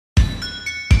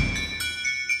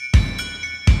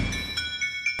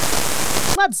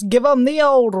Let's give them the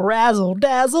old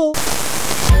razzle-dazzle.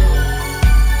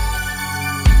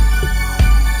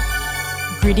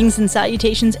 Greetings and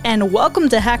salutations, and welcome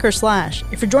to Hacker Slash.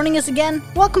 If you're joining us again,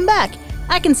 welcome back.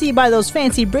 I can see by those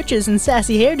fancy britches and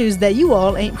sassy hairdos that you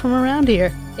all ain't from around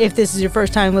here. If this is your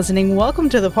first time listening, welcome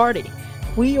to the party.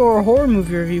 We are a horror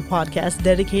movie review podcast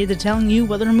dedicated to telling you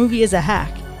whether a movie is a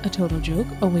hack, a total joke,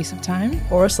 a waste of time,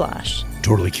 or a slash.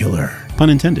 Totally killer. Pun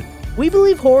intended. We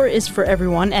believe horror is for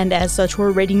everyone, and as such,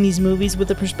 we're rating these movies with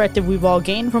the perspective we've all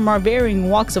gained from our varying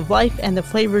walks of life and the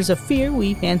flavors of fear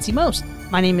we fancy most.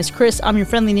 My name is Chris, I'm your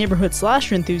friendly neighborhood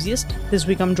slasher enthusiast. This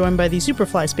week I'm joined by the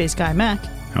Superfly Space Guy, Mac.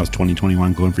 How's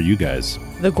 2021 going for you guys?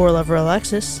 The Gore Lover,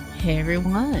 Alexis. Hey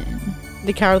everyone.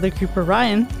 The Cowardly Creeper,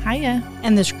 Ryan. Hiya.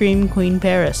 And the Scream Queen,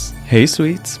 Paris. Hey,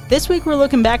 sweets. This week we're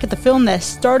looking back at the film that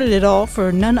started it all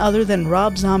for none other than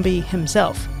Rob Zombie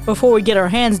himself. Before we get our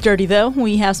hands dirty, though,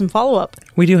 we have some follow-up.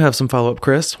 We do have some follow-up,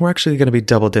 Chris. We're actually going to be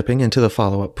double dipping into the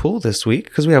follow-up pool this week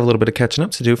because we have a little bit of catching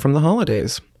up to do from the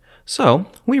holidays. So,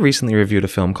 we recently reviewed a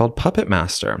film called Puppet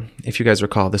Master. If you guys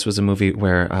recall, this was a movie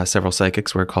where several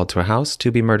psychics were called to a house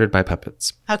to be murdered by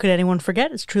puppets. How could anyone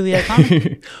forget? It's truly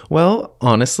iconic. Well,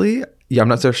 honestly, I'm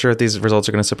not so sure if these results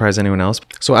are going to surprise anyone else.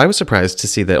 So I was surprised to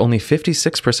see that only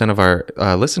 56% of our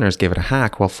listeners gave it a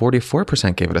hack, while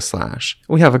 44% gave it a slash.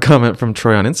 We have a comment from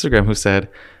Troy on Instagram who said,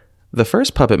 "The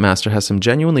first Puppet Master has some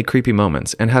genuinely creepy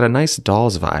moments and had a nice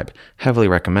Dolls vibe. Heavily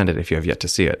recommended if you have yet to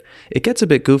see it. It gets a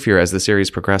bit goofier as the series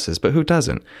progresses, but who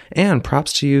doesn't? And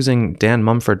props to using Dan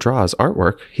Mumford Draw's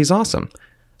artwork. He's awesome."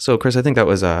 So, Chris, I think that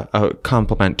was a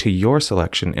compliment to your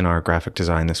selection in our graphic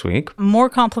design this week. More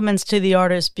compliments to the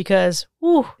artist because,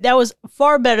 that was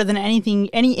far better than any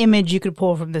image you could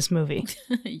pull from this movie.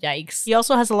 Yikes. He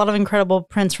also has a lot of incredible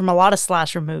prints from a lot of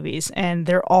slasher movies, and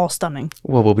they're all stunning.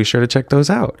 Well, we'll be sure to check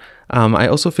those out. I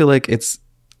also feel like it's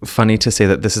funny to say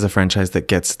that this is a franchise that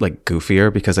gets like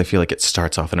goofier because I feel like it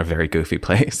starts off in a very goofy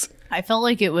place. I felt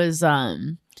like it was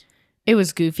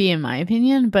goofy in my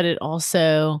opinion, but it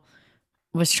also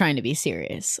was trying to be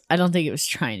serious. I don't think it was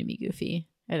trying to be goofy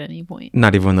at any point.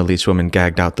 Not even when the leech woman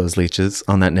gagged out those leeches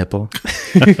on that nipple.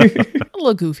 A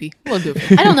little goofy. I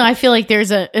don't know. I feel like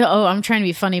there's I'm trying to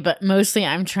be funny, but mostly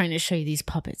I'm trying to show you these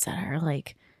puppets that are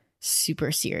like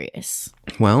super serious.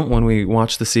 Well, when we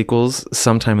watch the sequels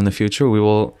sometime in the future, we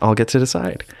will all get to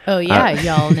decide. Oh yeah,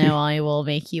 y'all know I will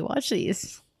make you watch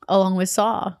these along with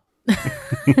Saw.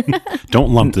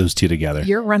 Don't lump those two together.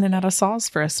 You're running out of Saws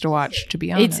for us to watch, to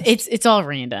be honest. It's all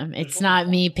random. It's not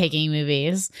me picking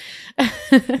movies.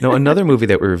 No, another movie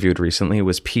that we reviewed recently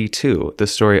was P2, the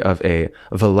story of a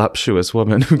voluptuous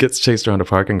woman who gets chased around a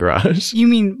parking garage. You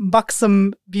mean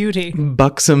Buxom Beauty?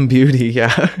 Buxom Beauty,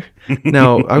 yeah.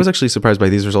 Now, I was actually surprised by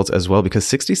these results as well because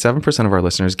 67% of our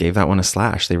listeners gave that one a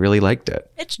slash. They really liked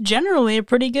it. It's generally a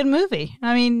pretty good movie.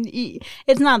 I mean,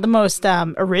 it's not the most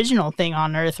original thing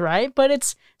on earth, right? But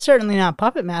it's certainly not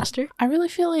Puppet Master. I really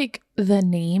feel like the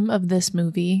name of this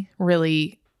movie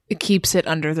really keeps it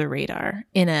under the radar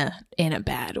in a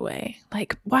bad way.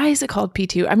 Like, why is it called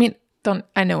P2? I mean,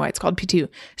 I know why it's called P2.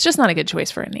 It's just not a good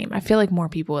choice for a name. I feel like more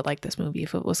people would like this movie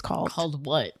if it was called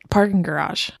what? Parking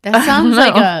Garage. That sounds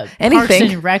like a Parks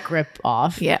and Rec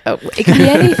rip-off. Yeah, it could be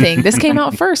anything. This came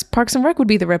out first. Parks and Rec would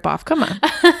be the rip-off. Come on.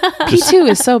 P2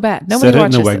 is so bad. Nobody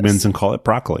watches Set it in the Wegmans this. and call it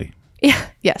broccoli. Yeah,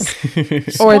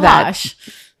 yes. Or that.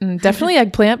 Definitely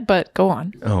eggplant, but go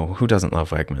on. Oh, who doesn't love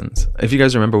Wegmans? If you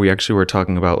guys remember, we actually were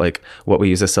talking about like what we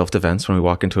use as self-defense when we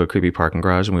walk into a creepy parking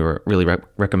garage, and we were really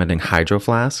recommending hydro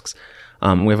flasks.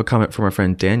 We have a comment from our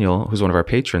friend Daniel, who's one of our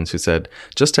patrons, who said,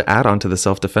 "Just to add on to the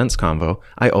self-defense combo,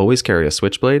 I always carry a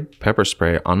switchblade, pepper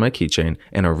spray on my keychain,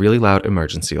 and a really loud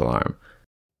emergency alarm."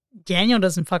 Daniel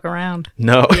doesn't fuck around.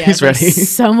 No, he's ready.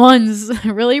 Someone's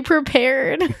really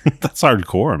prepared. That's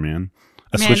hardcore, man.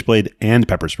 A switchblade and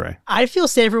pepper spray. I feel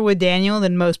safer with Daniel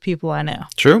than most people I know.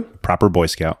 True. Proper Boy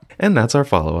Scout. And that's our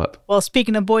follow-up. Well,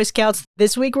 speaking of Boy Scouts,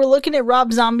 this week we're looking at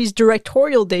Rob Zombie's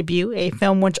directorial debut, a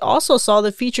film which also saw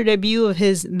the feature debut of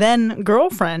his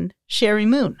then-girlfriend, Sherry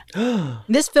Moon.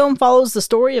 This film follows the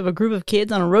story of a group of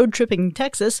kids on a road trip in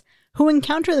Texas who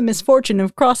encounter the misfortune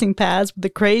of crossing paths with a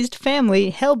crazed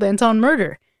family hell-bent on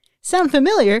murder. Sound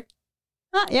familiar?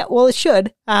 Yeah, well, it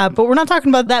should. But we're not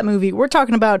talking about that movie. We're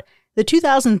talking about the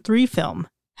 2003 film,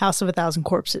 House of a Thousand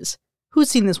Corpses. Who's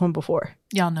seen this one before?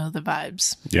 Y'all know the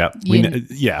vibes. Yeah.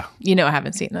 You know I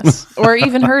haven't seen this or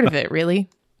even heard of it, really.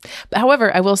 But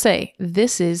however, I will say,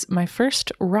 this is my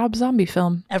first Rob Zombie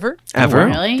film. Ever?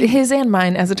 Really? His and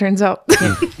mine, as it turns out.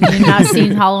 You've not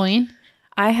seen Halloween?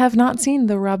 I have not seen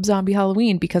the Rob Zombie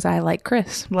Halloween because I like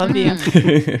Chris. Love you.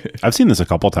 I've seen this a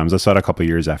couple times. I saw it a couple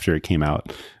years after it came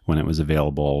out when it was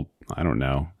available I don't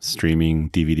know, streaming,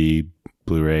 DVD,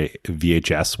 Blu-ray,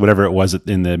 VHS, whatever it was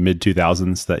in the mid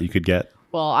 2000s that you could get?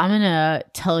 Well, I'm going to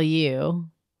tell you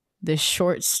the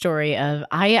short story of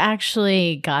I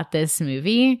actually got this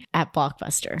movie at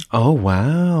Blockbuster. Oh,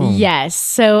 wow. Yes.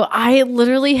 So I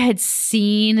literally had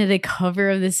seen the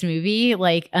cover of this movie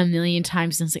like a million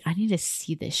times. And I was like, I need to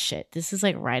see this shit. This is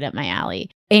like right up my alley.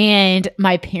 And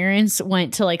my parents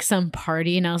went to like some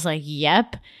party and I was like,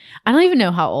 yep. I don't even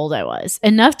know how old I was.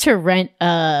 Enough to rent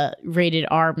a rated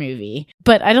R movie.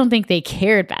 But I don't think they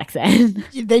cared back then.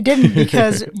 They didn't,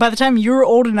 because by the time you were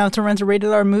old enough to rent a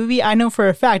rated R movie, I know for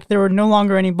a fact there were no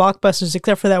longer any Blockbusters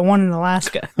except for that one in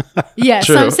Alaska. Yeah.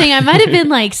 True. So I'm saying I might have been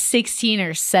like 16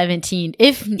 or 17.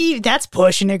 If That's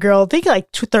pushing it, girl. Think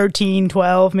like 13,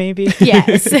 12 maybe.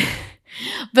 yes.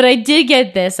 But I did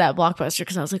get this at Blockbuster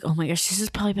because I was like, oh my gosh, this is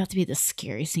probably about to be the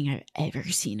scariest thing I've ever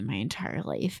seen in my entire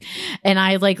life. And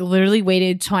I like literally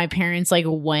waited till my parents like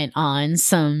went on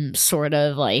some sort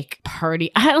of like party.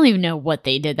 I don't even know what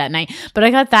they did that night, but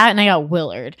I got that and I got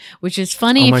Willard, which is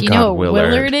funny. Oh my if you God, know what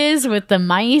Willard. Willard is with the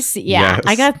mice. Yeah. Yes.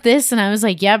 I got this and I was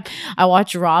like, yep. I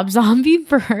watched Rob Zombie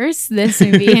first, this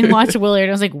movie, and watched Willard.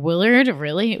 I was like, Willard?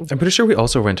 Really? I'm pretty sure we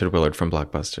also rented Willard from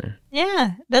Blockbuster.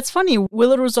 Yeah, that's funny.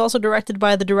 Willard was also directed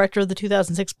by the director of the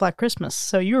 2006 Black Christmas,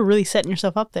 so you were really setting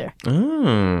yourself up there.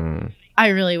 Oh. I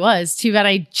really was. Too bad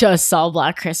I just saw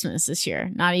Black Christmas this year.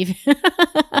 Not even.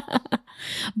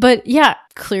 But yeah,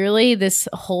 clearly this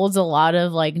holds a lot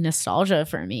of like nostalgia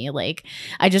for me. Like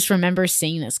I just remember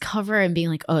seeing this cover and being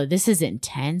like, oh, this is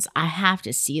intense. I have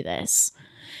to see this.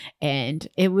 And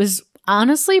it was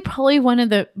honestly probably one of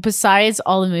the, besides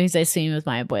all the movies I've seen with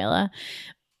my abuela,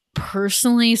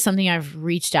 personally something I've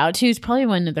reached out to is probably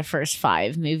one of the first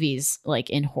 5 movies like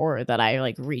in horror that I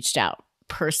like reached out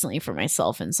personally for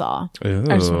myself and saw. Ooh.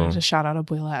 I just wanted to shout out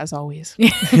Abuela as always.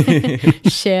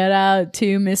 Shout out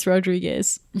to Miss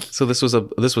Rodriguez. So this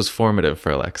was formative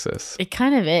for Alexis. It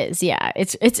kind of is, yeah.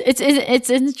 It's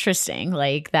interesting,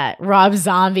 like that Rob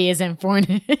Zombie is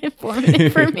informative for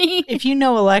me. If you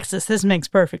know Alexis, this makes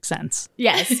perfect sense.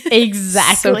 Yes,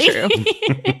 exactly. So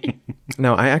true.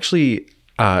 Now, I actually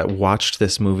watched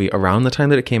this movie around the time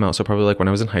that it came out, so probably like when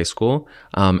I was in high school,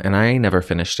 and I never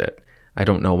finished it. I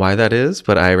don't know why that is,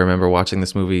 but I remember watching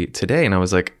this movie today and I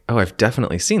was like, oh, I've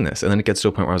definitely seen this. And then it gets to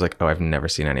a point where I was like, oh, I've never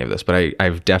seen any of this. But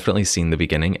I've definitely seen the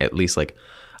beginning, at least like,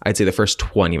 I'd say the first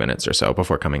 20 minutes or so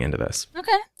before coming into this.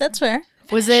 Okay, that's fair.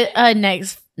 Was it a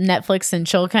next Netflix and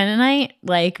chill kind of night,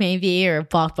 like maybe, or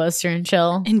Blockbuster and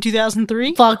chill? In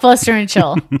 2003? Blockbuster and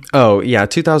chill. Oh, yeah,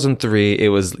 2003, it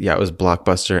was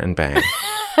Blockbuster and bang.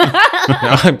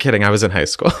 No, I'm kidding. I was in high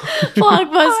school.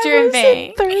 Blockbuster and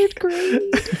bang. Third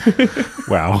grade.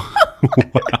 Wow.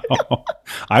 Wow.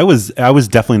 I was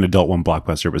definitely an adult when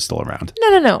Blockbuster was still around.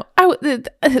 No. I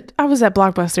was at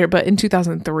Blockbuster, but in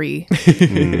 2003.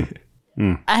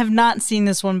 I have not seen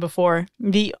this one before.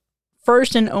 The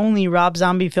first and only Rob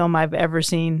Zombie film I've ever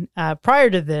seen prior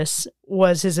to this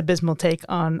was his abysmal take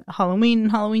on Halloween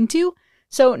and Halloween 2.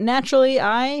 So naturally,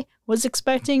 I was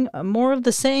expecting more of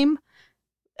the same.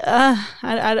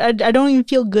 I don't even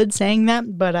feel good saying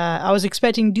that, but I was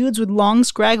expecting dudes with long,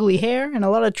 scraggly hair and a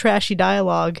lot of trashy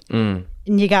dialogue. And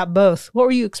you got both. What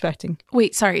were you expecting?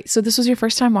 Wait, sorry. So this was your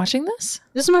first time watching this?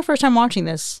 This is my first time watching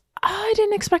this. I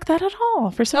didn't expect that at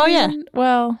all. For some Oh, yeah. reason.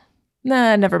 Well,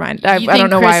 nah, never mind. I You don't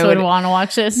know think why I Chris would want to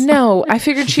watch this. No, I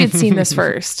figured she had seen this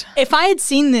first. If I had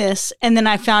seen this and then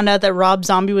I found out that Rob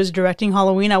Zombie was directing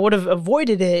Halloween, I would have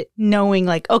avoided it knowing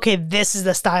like, okay, this is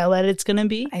the style that it's going to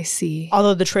be. I see.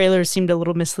 Although the trailers seemed a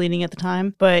little misleading at the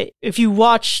time. But if you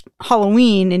watch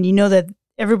Halloween and you know that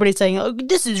everybody's saying, oh,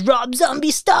 this is Rob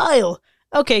Zombie style.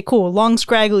 Okay, cool. Long,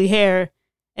 scraggly hair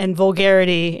and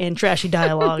vulgarity and trashy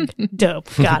dialogue. Dope.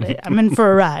 Got it. I'm in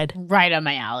for a ride. Right on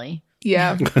my alley.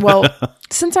 Yeah. Well,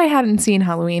 since I hadn't seen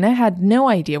Halloween, I had no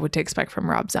idea what to expect from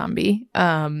Rob Zombie.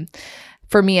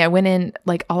 For me, I went in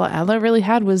like all I really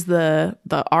had was the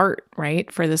art,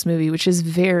 right, for this movie, which is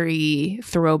very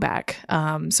throwback.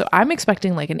 So I'm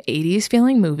expecting like an 80s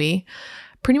feeling movie.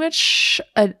 Pretty much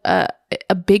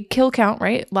a big kill count,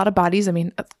 right? A lot of bodies. I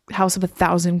mean, a house of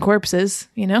 1,000 corpses,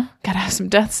 you know, gotta have some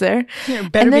deaths there. There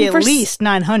better And then be at for least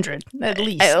 900. At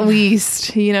least. At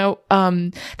least, you know. The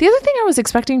other thing I was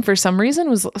expecting for some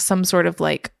reason was some sort of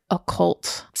like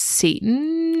occult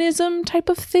Satanism type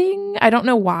of thing. I don't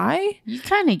know why. You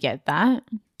kind of get that.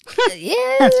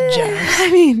 Yeah. That's generous. I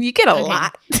mean, you get a Okay.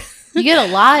 lot. You get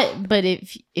a lot, but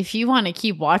if you want to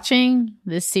keep watching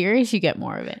this series, you get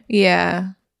more of it.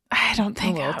 Yeah. I don't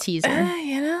think little I- teaser.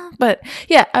 you know, but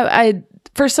yeah, I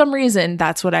for some reason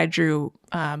that's what I drew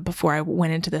before I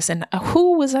went into this, and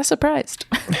who was I surprised?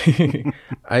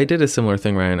 I did a similar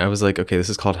thing, Ryan. I was like, okay, this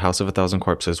is called House of a Thousand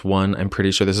Corpses. One, I'm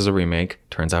pretty sure this is a remake.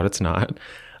 Turns out it's not.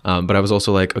 But I was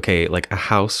also like, okay, like a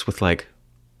house with like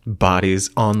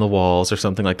bodies on the walls or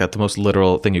something like that. The most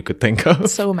literal thing you could think of.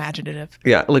 So imaginative.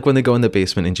 Yeah, like when they go in the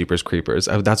basement in Jeepers Creepers.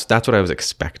 That's what I was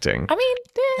expecting. I mean,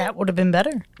 That would have been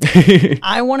better.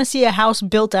 I want to see a house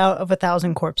built out of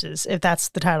 1,000 corpses, if that's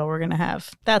the title we're going to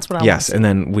have. That's what I want. Yes, and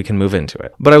then we can move into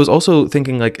it. But I was also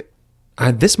thinking like,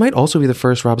 this might also be the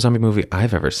first Rob Zombie movie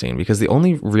I've ever seen, because the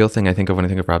only real thing I think of when I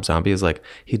think of Rob Zombie is like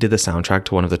he did the soundtrack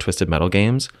to one of the Twisted Metal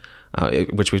games,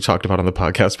 which we've talked about on the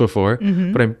podcast before.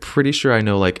 But I'm pretty sure I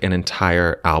know like an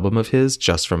entire album of his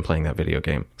just from playing that video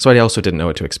game. So I also didn't know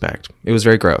what to expect. It was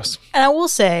very gross. And I will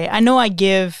say, I know I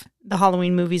give the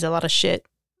Halloween movies a lot of shit.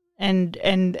 And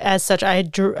as such, I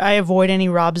avoid any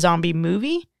Rob Zombie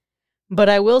movie. But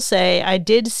I will say, I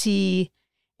did see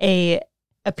a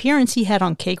appearance he had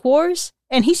on Cake Wars.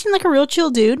 And he seemed like a real chill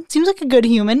dude. Seems like a good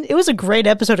human. It was a great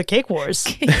episode of Cake Wars.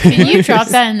 Can you drop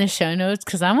that in the show notes?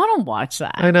 Because I want to watch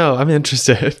that. I know. I'm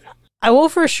interested. I will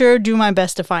for sure do my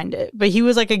best to find it. But he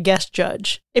was like a guest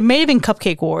judge. It may have been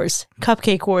Cupcake Wars.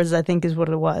 Cupcake Wars, I think, is what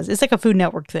it was. It's like a Food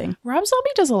Network thing. Rob Zombie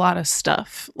does a lot of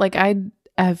stuff. Like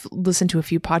I've listened to a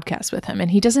few podcasts with him,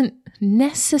 and he doesn't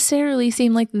necessarily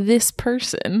seem like this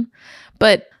person,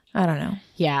 but I don't know.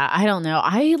 Yeah, I don't know.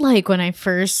 I like when I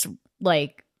first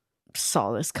like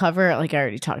saw this cover, like I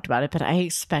already talked about it, but I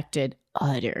expected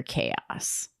utter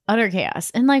chaos,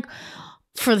 and like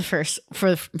for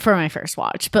my first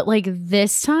watch, but like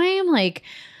this time, like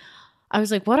I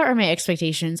was like, what are my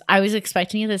expectations? I was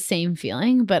expecting the same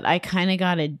feeling, but I kind of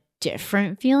got a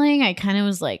different feeling. I kind of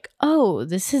was like, oh,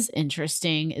 this is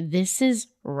interesting. This is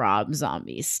Rob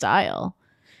Zombie's style.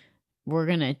 We're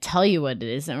going to tell you what it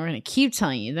is, and we're going to keep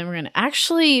telling you. Then we're going to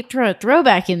actually throw a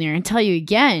throwback in there and tell you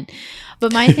again.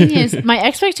 But my thing is, my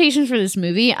expectations for this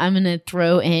movie, I'm going to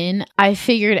throw in, I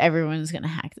figured everyone's going to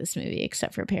hack this movie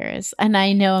except for Paris. And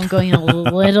I know I'm going a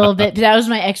little bit, but that was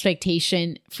my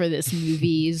expectation for this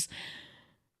movie's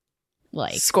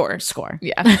like Score.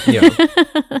 Yeah.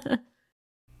 Yeah.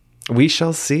 We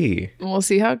shall see. We'll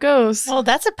see how it goes. Well,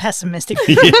 that's a pessimistic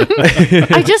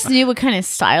I just knew what kind of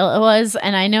style it was,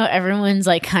 and I know everyone's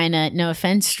like kind of, no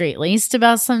offense, straight-laced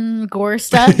about some gore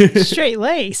stuff, straight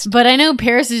lace. but I know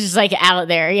Paris is just like out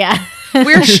there, yeah.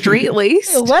 We're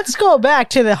straight-laced. Let's go back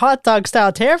to the hot dog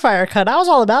style Terrifier cut. I was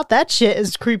all about that shit,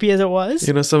 as creepy as it was.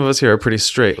 You know, some of us here are pretty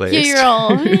straight-laced. Yeah, you're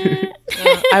all.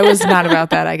 I was not about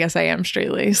that. I guess I am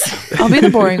straight-laced. I'll be the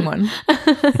boring one.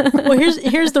 Well,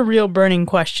 here's the real burning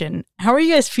question. How are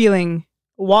you guys feeling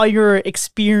while you're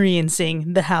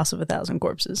experiencing the House of 1,000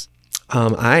 Corpses?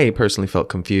 I personally felt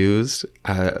confused.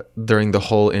 During the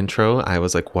whole intro, I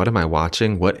was like, what am I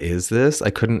watching? What is this? I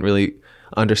couldn't really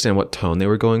understand what tone they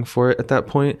were going for it at that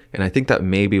point. And I think that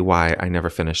may be why I never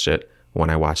finished it when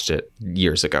I watched it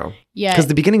years ago. Yeah. Because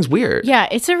the beginning's weird. Yeah,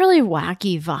 it's a really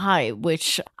wacky vibe,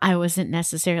 which I wasn't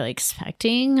necessarily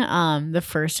expecting the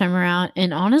first time around.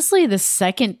 And honestly, the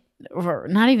second, or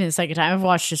not even the second time, I've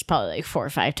watched this probably like 4 or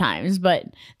 5 times, but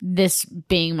this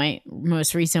being my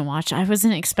most recent watch, I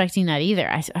wasn't expecting that either.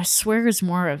 I swear it's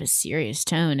more of a serious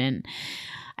tone, and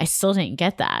I still didn't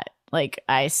get that. Like,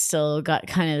 I still got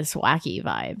kind of this wacky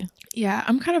vibe. Yeah,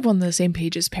 I'm kind of on the same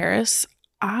page as Paris.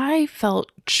 I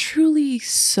felt truly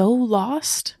so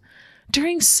lost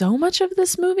during so much of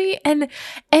this movie, and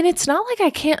it's not like I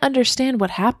can't understand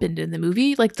what happened in the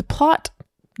movie. Like, the plot,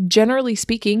 generally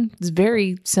speaking, is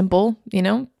very simple. You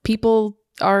know, people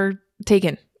are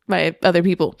taken by other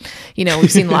people. You know,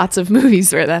 we've seen lots of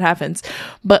movies where that happens,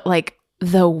 but like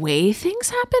the way things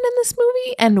happen in this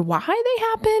movie and why they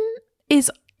happen is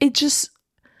it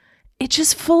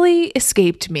just fully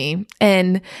escaped me.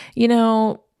 And you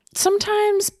know,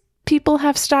 sometimes people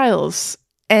have styles,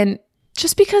 and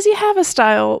just because you have a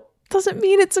style doesn't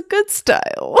mean it's a good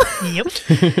style. Yep.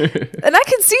 And I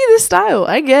can see this style.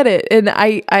 I get it. And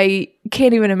I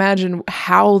can't even imagine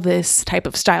how this type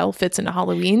of style fits into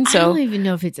Halloween. So I don't even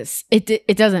know if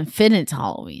it doesn't fit into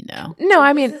Halloween though. No,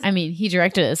 I mean, he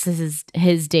directed this. This is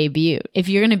his debut. If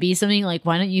you're going to be something, like,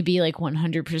 why don't you be like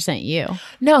 100% you?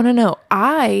 no.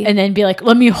 And then be like,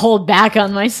 let me hold back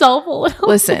on myself a little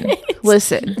Listen,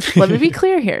 bit. let me be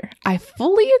clear here. I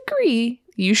fully agree.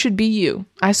 You should be you.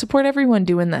 I support everyone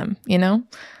doing them, you know?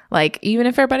 Like, even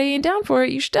if everybody ain't down for it,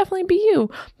 you should definitely be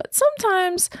you. But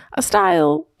sometimes a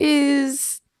style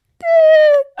is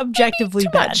Objectively too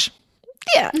bad. much.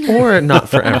 Yeah. Or not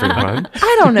for everyone.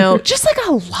 I don't know, just like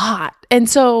a lot. And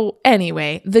so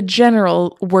anyway, the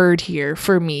general word here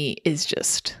for me is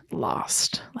just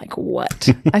lost. Like what?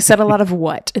 I said a lot of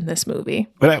what in this movie.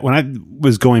 But when I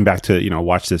was going back to,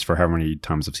 watch this for however many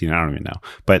times I've seen it, I don't even know.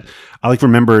 But I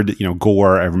remembered,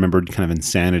 gore. I remembered kind of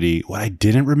insanity. What I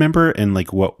didn't remember and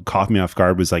what caught me off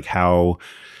guard was how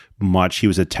much he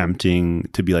was attempting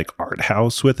to be art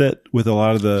house with it, with a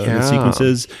lot of the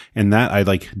sequences. And that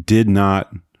I did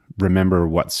not remember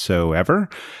whatsoever.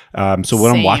 So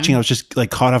when I'm watching, I was just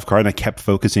caught off guard and I kept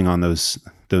focusing on those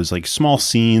small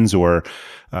scenes or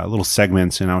little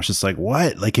segments. And I was just like,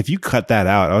 what? If you cut that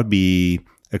out, that would be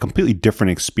a completely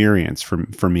different experience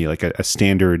for me, a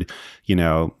standard,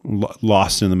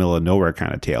 lost in the middle of nowhere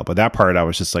kind of tale. But that part, I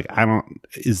was just like, I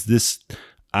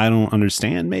don't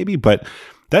understand maybe, but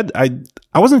that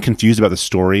I wasn't confused about the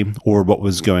story or what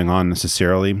was going on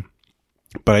necessarily,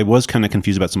 but I was kind of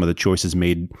confused about some of the choices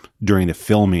made during the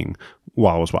filming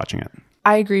while I was watching it.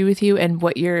 I agree with you. And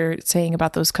what you're saying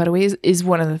about those cutaways is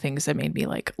one of the things that made me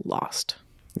lost.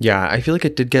 Yeah, I feel like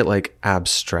it did get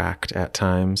abstract at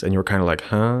times and you were kind of like,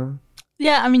 huh?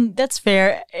 Yeah, I mean, that's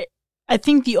fair. I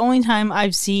think the only time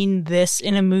I've seen this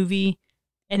in a movie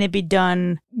and it be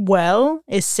done well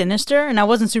is Sinister. And I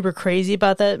wasn't super crazy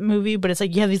about that movie, but it's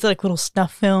you have these little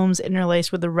snuff films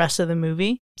interlaced with the rest of the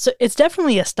movie. So it's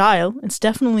definitely a style. It's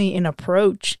definitely an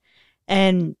approach.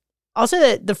 And I'll say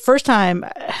that the first time,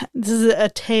 this is a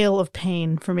tale of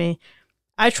pain for me.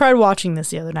 I tried watching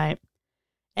this the other night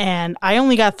and I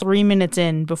only got 3 minutes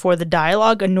in before the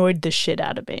dialogue annoyed the shit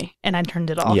out of me and I turned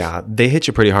it off. Yeah, they hit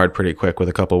you pretty hard pretty quick with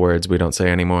a couple words we don't say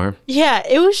anymore. Yeah,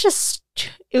 it was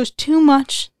too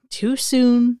much, too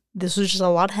soon. This was just a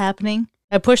lot happening.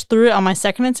 I pushed through it on my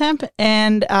second attempt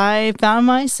and I found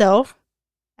myself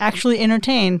actually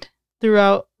entertained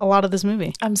throughout a lot of this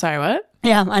movie. I'm sorry, what?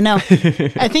 Yeah, I know.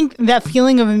 I think that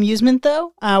feeling of amusement,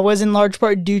 though, was in large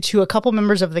part due to a couple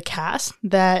members of the cast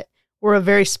that were a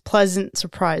very pleasant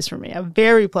surprise for me. A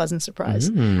very pleasant surprise.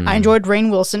 I enjoyed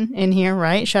Rainn Wilson in here,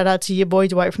 right? Shout out to your boy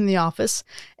Dwight from The Office.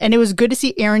 And it was good to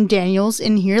see Erin Daniels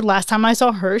in here. Last time I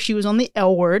saw her, she was on the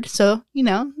L Word. So,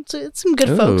 it's some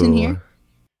good folks in here.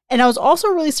 And I was also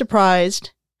really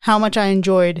surprised how much I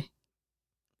enjoyed,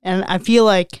 and I feel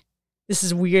like this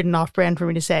is weird and off-brand for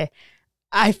me to say,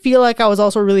 I feel like I was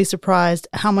also really surprised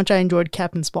how much I enjoyed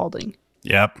Captain Spaulding.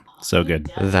 Yep. So good.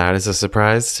 That is a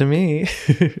surprise to me.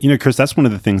 Chris, that's one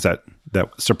of the things that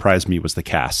surprised me was the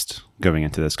cast going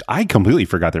into this. I completely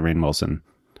forgot that Rainn Wilson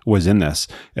was in this.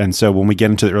 And so when we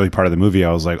get into the early part of the movie,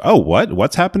 I was like, oh,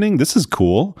 what's happening? This is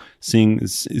cool. Seeing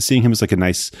him as a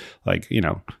nice,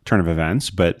 turn of events.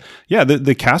 But yeah,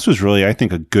 the cast was really, I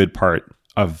think, a good part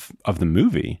of the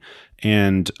movie.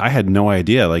 And I had no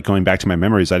idea, going back to my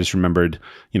memories, I just remembered,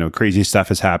 crazy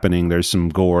stuff is happening. There's some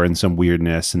gore and some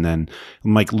weirdness. And then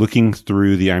I'm looking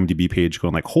through the IMDb page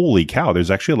going holy cow,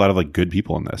 there's actually a lot of good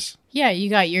people in this. Yeah,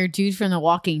 you got your dude from The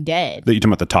Walking Dead. You're talking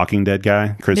about the Talking Dead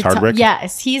guy, Chris Hardwick?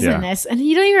 Yes, he's in this. And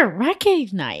you don't even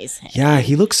recognize him. Yeah,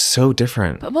 he looks so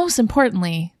different. But most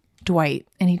importantly, Dwight,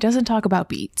 and he doesn't talk about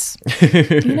beats,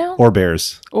 or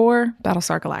bears, or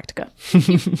Battlestar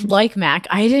Galactica. Like Mac,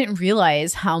 I didn't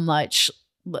realize how much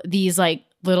these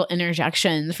little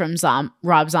interjections from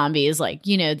Rob Zombie's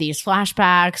these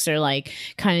flashbacks or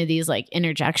kind of these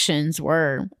interjections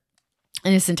were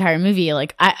in this entire movie.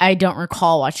 I don't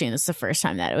recall watching this the first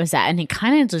time that it was and it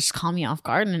kind of just caught me off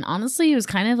guard. And honestly, it was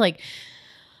kind of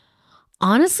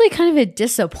kind of a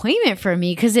disappointment for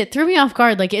me because it threw me off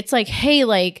guard. It's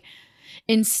hey,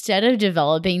 instead of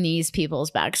developing these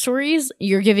people's backstories,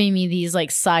 you're giving me these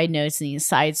side notes and these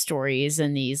side stories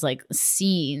and these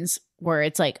scenes where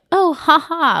it's oh,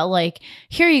 haha,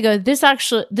 here you go. This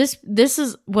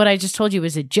is what I just told you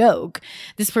was a joke.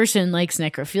 This person likes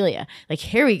necrophilia.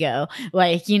 Here we go.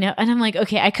 And I'm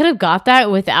okay, I could have got that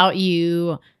without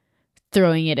you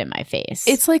throwing it in my face.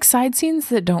 It's side scenes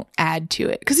that don't add to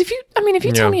it. Because if you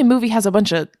tell me a movie has a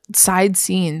bunch of side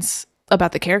scenes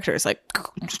about the characters, that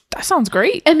sounds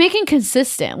great. And make them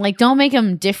consistent. Don't make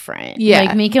them different.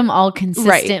 Yeah. Make them all consistent.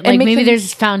 Right. And maybe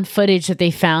there's found footage that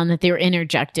they found that they were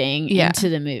interjecting into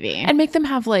the movie. And make them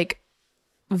have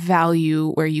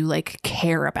value where you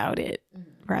care about it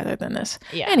rather than this.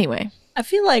 Yeah. Anyway. I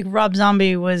feel like Rob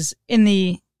Zombie was in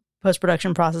the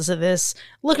post-production process of this,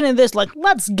 looking at this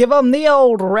let's give him the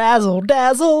old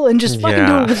razzle-dazzle and just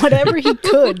fucking do whatever he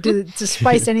could to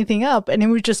spice anything up, and it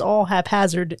was just all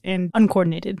haphazard and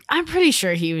uncoordinated. I'm pretty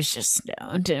sure he was just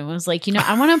stoned and was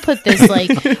I want to put this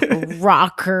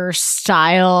rocker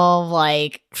style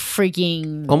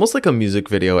freaking almost like a music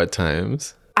video at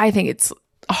times. I think it's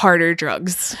harder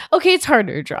drugs. Okay, it's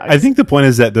harder drugs. I think the point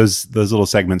is that those little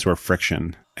segments were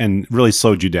friction and really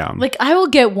slowed you down. Like, I will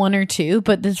get one or two,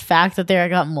 but the fact that there I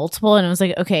got multiple, and I was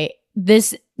like, okay,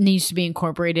 this needs to be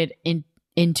incorporated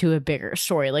into a bigger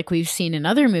story. Like we've seen in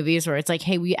other movies where it's like,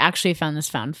 hey, we actually found this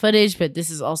found footage, but this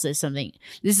is also something,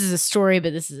 this is a story,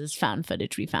 but this is this found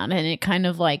footage we found. And it kind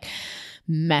of like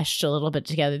meshed a little bit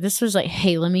together. This was like,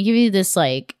 hey, let me give you this,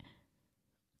 like,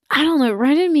 I don't know, it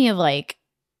reminded me of like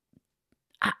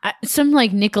some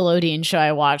like Nickelodeon show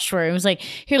I watched where it was like,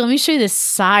 here, let me show you this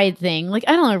side thing. Like,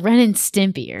 I don't know, Ren and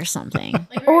Stimpy or something.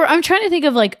 Or I'm trying to think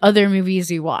of like other movies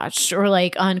we watched, or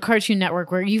like on Cartoon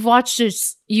Network where you've watched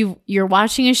this, you're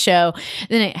watching a show,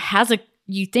 then it has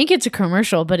you think it's a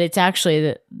commercial, but it's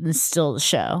actually still the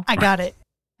show. I got it.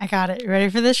 You ready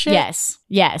for this shit? Yes.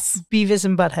 Beavis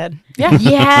and Butthead. Yeah.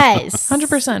 Yes.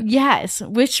 100%. Yes.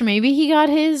 Which maybe he got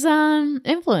his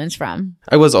influence from.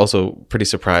 I was also pretty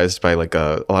surprised by like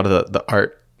a lot of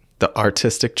the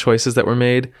artistic choices that were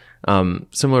made.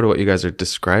 Similar to what you guys are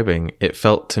describing, it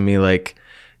felt to me like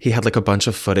he had like a bunch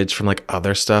of footage from like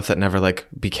other stuff that never like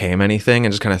became anything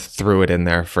and just kind of threw it in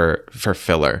there for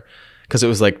filler. Because it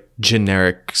was like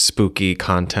generic, spooky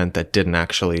content that didn't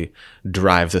actually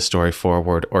drive the story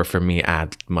forward or for me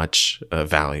add much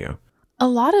value. A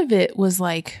lot of it was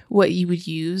like what you would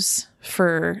use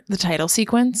for the title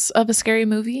sequence of a scary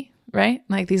movie, right?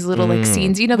 Like these little like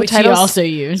scenes, you know, the Which titles he also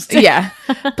used. Yeah.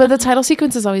 But the title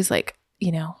sequence is always like,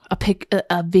 you know,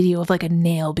 a video of like a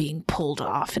nail being pulled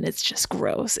off and it's just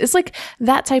gross. It's like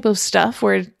that type of stuff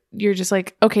where you're just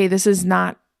like, okay, this is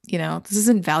not, you know, this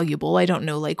isn't valuable. I don't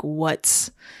know like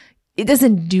it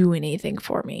doesn't do anything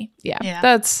for me. Yeah.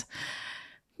 That's,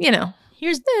 you know.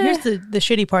 Here's the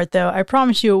shitty part though. I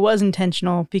promise you it was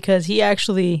intentional because he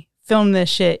actually filmed this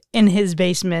shit in his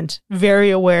basement,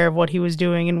 very aware of what he was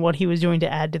doing and what he was doing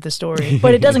to add to the story.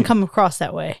 But it doesn't come across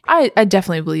that way. I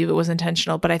definitely believe it was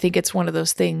intentional, but I think it's one of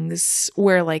those things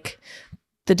where like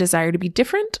the desire to be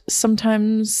different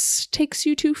sometimes takes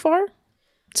you too far.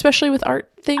 Especially with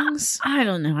art things. I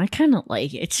don't know. I kind of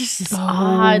like it. It's just this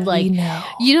odd, like, you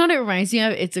know what it reminds me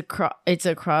of? It's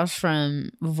a cross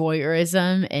from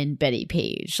voyeurism and Betty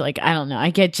Page. Like, I don't know. I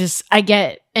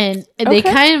get, and they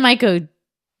kind of might go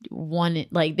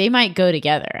they might go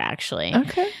together actually.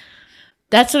 Okay.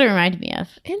 That's what it reminded me of.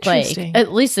 Interesting. Like,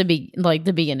 at least the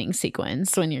beginning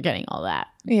sequence when you're getting all that.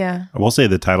 Yeah. I will say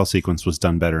the title sequence was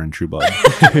done better in True Blood.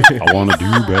 I want to do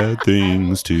bad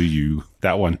things to you.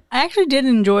 That one. I actually did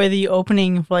enjoy the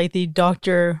opening of like the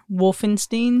Dr.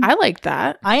 Wolfenstein. I like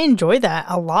that. I enjoyed that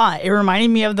a lot. It reminded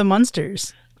me of the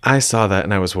Munsters. I saw that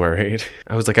and I was worried.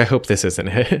 I was like, I hope this isn't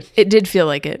it. It did feel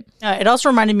like it. It also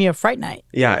reminded me of Fright Night.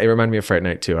 Yeah, it reminded me of Fright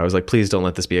Night too. I was like, please don't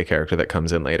let this be a character that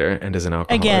comes in later and is an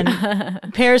alcoholic. Again,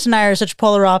 Paris and I are such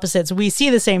polar opposites. We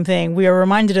see the same thing. We are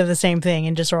reminded of the same thing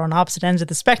and just are on opposite ends of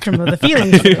the spectrum of the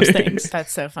feelings of those things.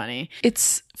 That's so funny.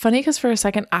 It's funny because for a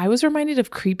second I was reminded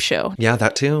of Creepshow. Yeah,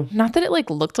 that too. Not that it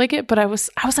like looked like it, but I was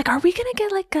like, are we gonna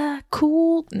get like a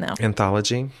cool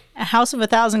anthology? A House of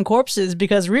 1,000 Corpses,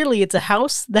 because really it's a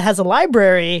house that has a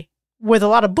library with a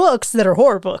lot of books that are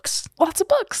horror books. Lots of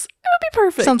books. It would be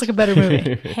perfect. Sounds like a better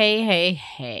movie.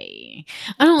 Hey.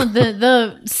 I don't know,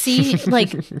 the scene,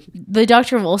 like the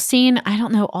Dr. Wolf scene, I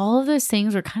don't know, all of those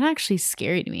things were kind of actually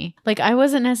scary to me. Like, I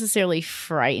wasn't necessarily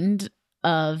frightened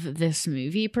of this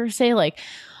movie per se. Like,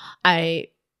 I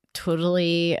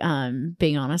totally,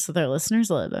 being honest with our listeners,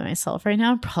 I live by myself right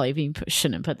now. Probably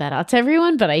shouldn't put that out to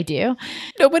everyone, but I do.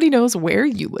 Nobody knows where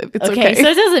you live. It's okay. So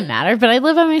it doesn't matter, but I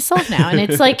live by myself now, and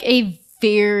it's like a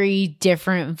very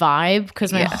different vibe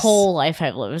because my whole life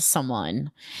I've lived with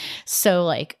someone. So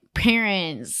like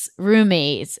parents,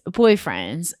 roommates,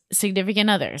 boyfriends, significant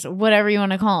others, whatever you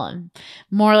want to call them,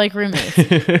 more like roommates.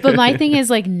 But my thing is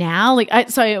like now, like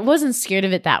I wasn't scared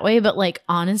of it that way, but like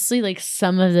honestly, like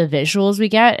some of the visuals we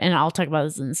get, and I'll talk about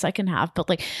this in the second half, but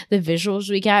like the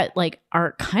visuals we get like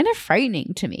are kind of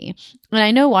frightening to me. And I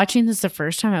know watching this the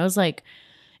first time, I was like,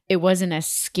 it wasn't as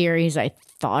scary as I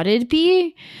thought it'd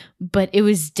be, but it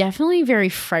was definitely very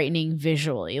frightening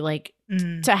visually. Like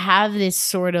to have this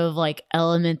sort of like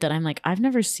element that I'm like, I've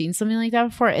never seen something like that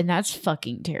before, and that's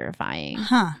fucking terrifying.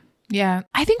 Huh. Yeah.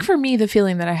 I think for me, the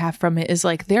feeling that I have from it is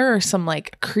like there are some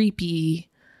like creepy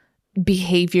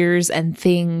behaviors and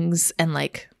things, and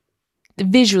like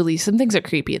visually some things are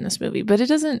creepy in this movie, but it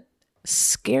doesn't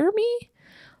scare me.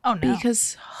 Oh no.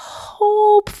 Because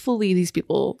hopefully these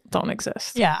people don't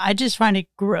exist. Yeah, I just find it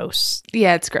gross.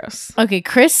 Yeah, it's gross. Okay,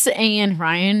 Chris and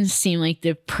Ryan seem like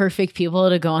the perfect people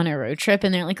to go on a road trip,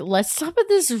 and they're like, let's stop at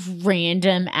this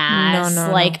random ass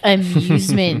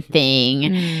amusement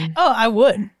thing. Oh, I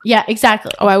would. Yeah,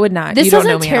 exactly. Oh, I would not. This you don't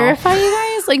know doesn't me terrify you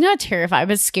guys? guess? Like, not terrified,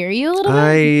 but scare you a little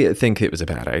bit? I think it was a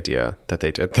bad idea that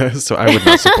they did this, so I would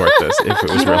not support this if it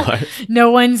was real life.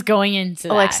 No one's going into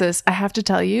that. Alexis, I have to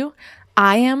tell you,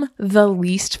 I am the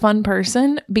least fun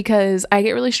person because I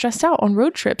get really stressed out on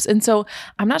road trips. And so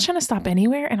I'm not trying to stop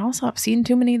anywhere. And also I've seen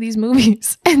too many of these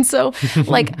movies. And so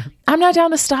like, I'm not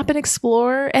down to stop and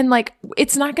explore. And like,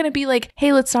 it's not going to be like,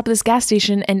 hey, let's stop at this gas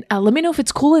station and let me know if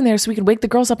it's cool in there so we can wake the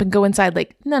girls up and go inside.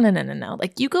 Like, no.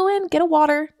 Like you go in, get a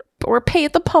water or pay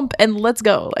at the pump and let's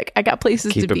go. Like I got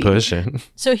places Keep to it be. pushing.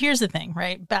 So here's the thing,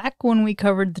 right? Back when we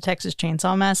covered the Texas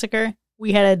Chainsaw Massacre,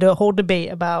 we had a whole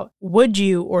debate about would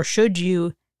you or should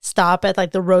you stop at like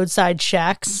the roadside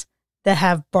shacks that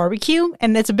have barbecue?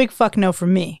 And it's a big fuck no for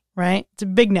me, right? It's a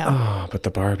big no. Oh, but the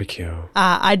barbecue.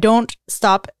 I don't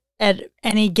stop at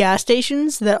any gas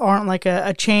stations that aren't like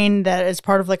a chain that is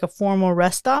part of like a formal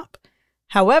rest stop.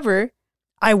 However,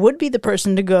 I would be the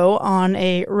person to go on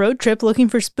a road trip looking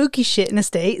for spooky shit in a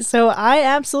state. So I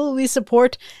absolutely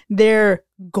support their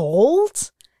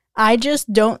goals. I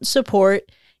just don't support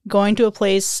going to a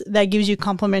place that gives you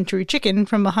complimentary chicken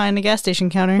from behind a gas station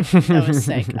counter. That was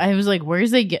sick. I was like, where are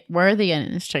they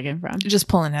getting this chicken from? Just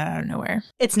pulling it out of nowhere.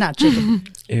 It's not chicken.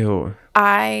 Ew.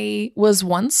 I was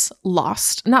once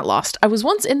I was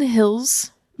once in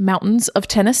the mountains of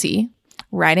Tennessee,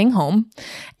 riding home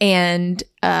and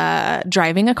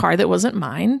driving a car that wasn't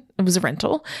mine. It was a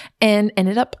rental, and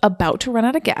ended up about to run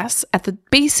out of gas at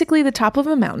basically the top of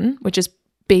a mountain, which is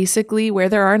basically where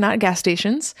there are not gas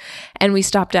stations. And we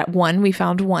stopped at one. We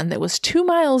found one that was 2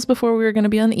 miles before we were going to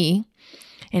be on E.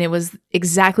 And it was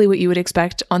exactly what you would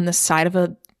expect on the side of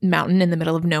a mountain in the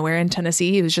middle of nowhere in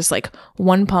Tennessee. It was just like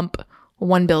one pump,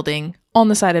 one building on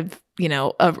the side of,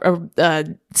 a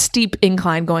steep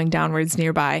incline going downwards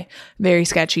nearby. Very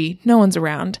sketchy. No one's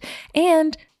around.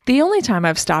 And the only time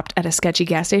I've stopped at a sketchy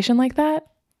gas station like that,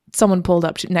 someone pulled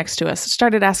up next to us,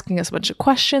 started asking us a bunch of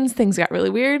questions. Things got really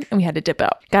weird and we had to dip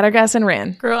out. Got our gas and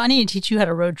ran. Girl, I need to teach you how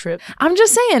to road trip. I'm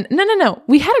just saying, no.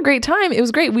 We had a great time. It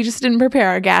was great. We just didn't prepare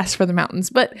our gas for the mountains.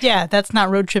 But Yeah, that's not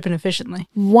road tripping efficiently.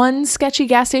 one sketchy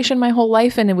gas station my whole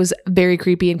life, and it was very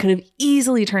creepy and could have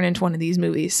easily turned into one of these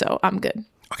movies. So I'm good.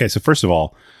 Okay, so first of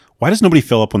all, why does nobody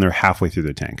fill up when they're halfway through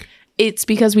their tank? It's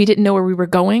because we didn't know where we were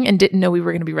going and didn't know we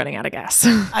were going to be running out of gas.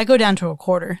 I go down to a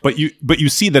quarter. But you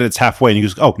see that it's halfway, and you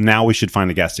go, oh, now we should find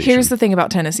a gas station. Here's the thing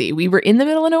about Tennessee. We were in the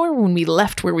middle of nowhere when we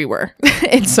left where we were.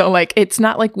 And so like, it's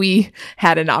not like we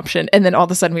had an option. And then all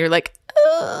of a sudden we were like,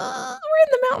 we're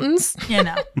in the mountains. Yeah,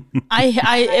 no.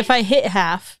 I if I hit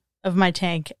half of my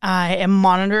tank, I am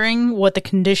monitoring what the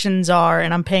conditions are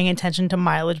and I'm paying attention to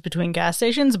mileage between gas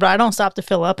stations, but I don't stop to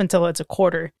fill up until it's a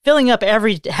quarter. Filling up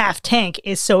every half tank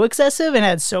is so excessive and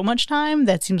adds so much time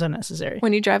that seems unnecessary.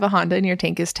 When you drive a Honda and your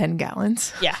tank is 10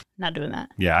 gallons. Yeah, not doing that.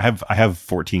 Yeah, I have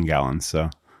 14 gallons, so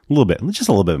a little bit, just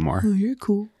a little bit more. Oh, you're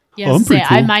cool. Yeah, Oh, I'm pretty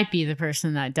I cool. might be the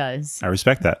person that does I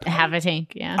respect that. have a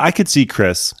tank. Yeah. I could see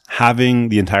Chris having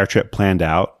the entire trip planned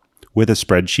out with a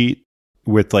spreadsheet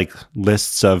with like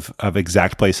lists of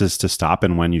exact places to stop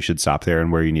and when you should stop there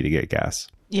and where you need to get gas.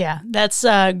 Yeah, that's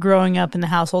growing up in the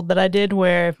household that I did,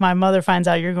 where if my mother finds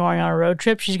out you're going on a road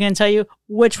trip, she's going to tell you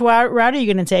which route are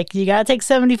you going to take. You got to take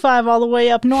 75 all the way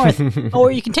up north,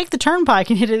 or you can take the turnpike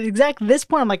and hit it exactly this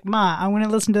point. I'm like, Ma, I'm going to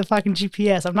listen to the fucking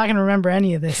GPS. I'm not going to remember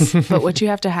any of this. But what you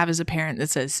have to have is a parent that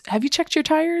says, have you checked your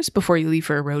tires before you leave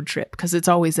for a road trip? Because it's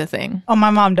always a thing. Oh, my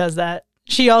mom does that.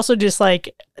 She also just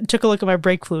like took a look at my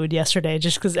brake fluid yesterday,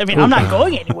 just because, I mean, I'm not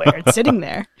going anywhere. It's sitting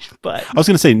there. But I was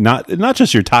going to say, not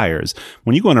just your tires.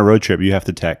 When you go on a road trip, you have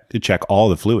to check all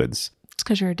the fluids. It's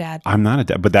because you're a dad. I'm not a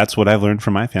dad, but that's what I've learned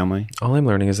from my family. All I'm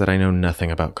learning is that I know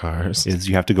nothing about cars. Is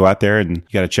you have to go out there and you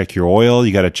got to check your oil,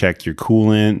 you got to check your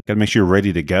coolant, got to make sure you're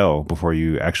ready to go before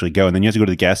you actually go. And then you have to go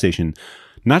to the gas station,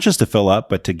 not just to fill up,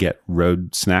 but to get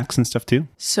road snacks and stuff too.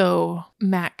 So,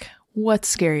 Mac,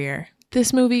 what's scarier?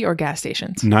 This movie or gas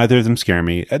stations? Neither of them scare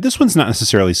me. This one's not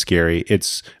necessarily scary.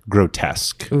 It's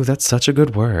grotesque. Ooh, that's such a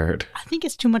good word. I think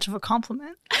it's too much of a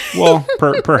compliment. Well,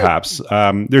 perhaps.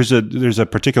 There's a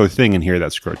particular thing in here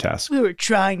that's grotesque. We were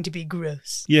trying to be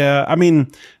gross. Yeah, I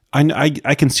mean,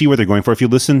 I can see what they're going for. If you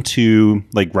listen to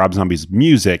like Rob Zombie's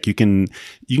music, you can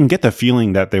get the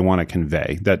feeling that they want to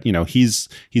convey that, you know, he's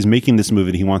making this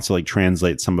movie and he wants to like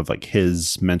translate some of like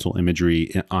his mental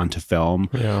imagery onto film.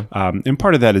 Yeah. And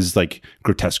part of that is like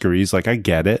grotesqueries. Like I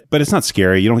get it, but it's not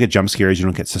scary. You don't get jump scares. You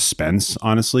don't get suspense.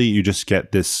 Honestly, you just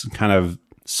get this kind of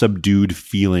subdued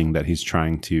feeling that he's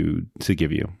trying to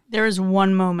give you. There is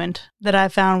one moment that I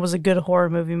found was a good horror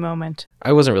movie moment.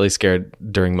 I wasn't really scared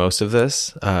during most of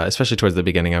this, especially towards the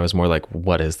beginning. I was more like,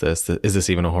 what is this? Is this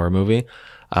even a horror movie?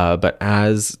 But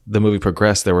as the movie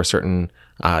progressed, there were certain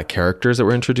characters that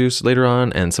were introduced later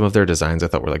on, and some of their designs I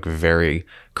thought were like very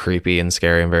creepy and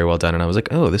scary and very well done. And I was like,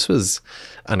 oh, this was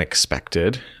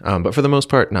unexpected. But for the most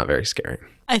part, not very scary.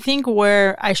 I think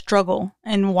where I struggle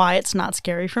and why it's not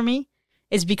scary for me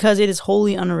is because it is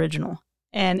wholly unoriginal.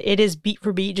 And it is beat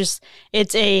for beat.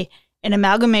 It's an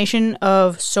amalgamation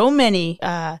of so many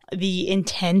the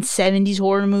intense 70s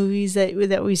horror movies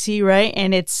that we see, right?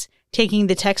 And it's taking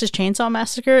the Texas Chainsaw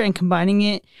Massacre and combining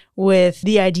it with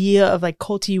the idea of like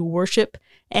culty worship.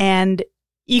 And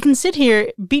you can sit here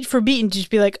beat for beat and just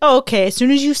be like, oh, okay, as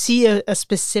soon as you see a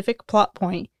specific plot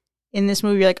point in this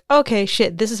movie, you're like, okay,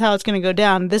 shit, this is how it's going to go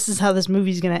down. This is how this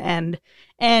movie's going to end.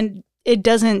 And it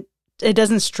doesn't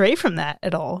stray from that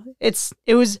at all.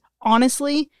 It was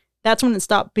honestly, that's when it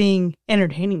stopped being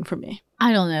entertaining for me.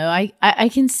 I don't know. I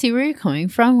can see where you're coming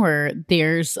from, where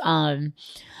there's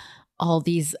all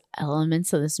these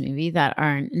elements of this movie that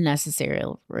aren't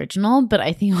necessarily original, but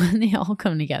I think when they all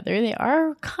come together, they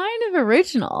are kind of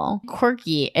original,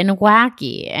 quirky, and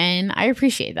wacky, and I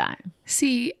appreciate that.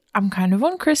 See, I'm kind of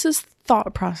on Chris's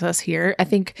thought process here. I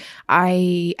think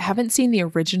I haven't seen the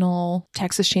original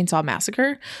Texas Chainsaw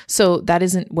Massacre, so that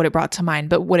isn't what it brought to mind.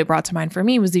 But what it brought to mind for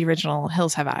me was the original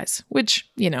Hills Have Eyes, which,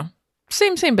 you know,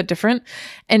 same but different.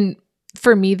 And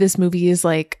for me, this movie is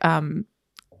like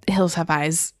Hills Have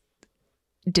Eyes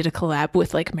did a collab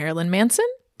with like Marilyn Manson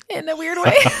in a weird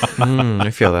way.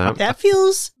 I feel that. That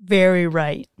feels very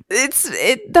right. That's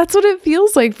what it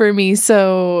feels like for me.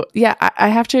 So yeah, I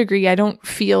have to agree. I don't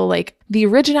feel like the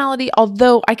originality,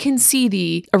 although I can see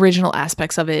the original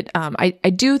aspects of it. I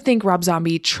do think Rob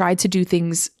Zombie tried to do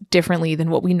things differently than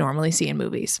what we normally see in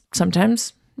movies.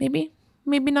 Sometimes maybe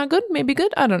not good, maybe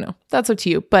good. I don't know. That's up to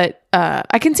you. But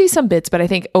I can see some bits, but I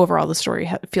think overall the story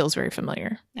feels very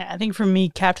familiar. Yeah, I think for me,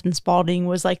 Captain Spaulding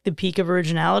was like the peak of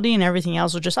originality, and everything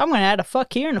else was just, I'm going to add a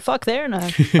fuck here and a fuck there and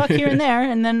a fuck here and there.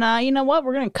 And then, you know what?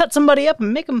 We're going to cut somebody up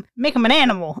and make them an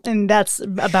animal. And that's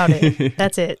about it.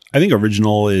 That's it. I think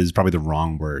original is probably the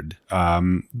wrong word.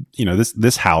 You know,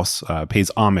 this house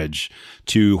pays homage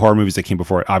to horror movies that came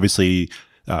before it. Obviously,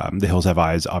 The Hills Have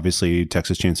Eyes, obviously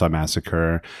Texas Chainsaw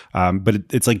Massacre, but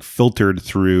it's like filtered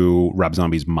through Rob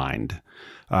Zombie's mind.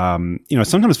 You know,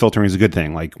 sometimes filtering is a good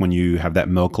thing. Like when you have that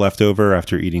milk left over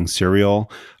after eating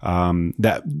cereal,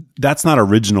 that's not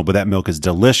original, but that milk is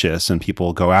delicious and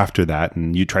people go after that.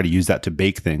 And you try to use that to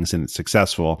bake things and it's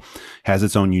successful, has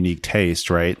its own unique taste,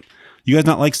 right? You guys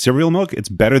not like cereal milk? It's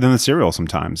better than the cereal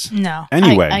sometimes. No.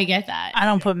 Anyway. I get that. I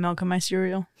don't put milk in my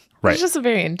cereal. Right. It's just a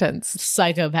very intense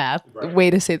Psychopath. way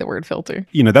to say the word filter.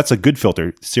 You know, that's a good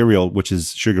filter, cereal, which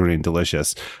is sugary and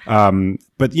delicious.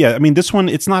 But yeah, I mean, this one,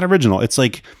 it's not original. It's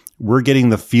like we're getting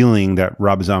the feeling that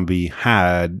Rob Zombie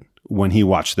had when he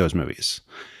watched those movies.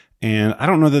 And I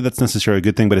don't know that that's necessarily a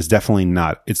good thing, but it's definitely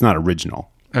not, it's not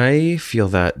original. I feel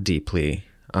that deeply.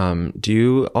 Do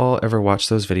you all ever watch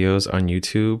those videos on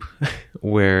YouTube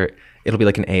where it'll be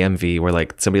like an AMV where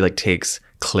like somebody like takes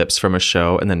clips from a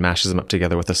show and then mashes them up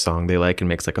together with a song they like and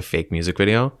makes like a fake music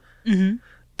video? Mm-hmm.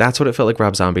 That's what it felt like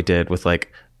Rob Zombie did with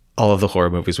like all of the horror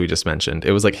movies we just mentioned.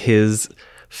 It was like his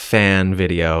fan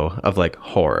video of like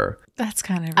horror. That's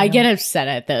kind of real. I get upset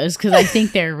at those because I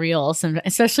think they're real, sometimes,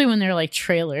 especially when they're like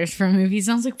trailers for movies.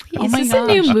 And I was like, wait, is this a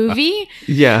new movie?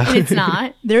 Yeah. And it's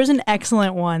not. There's an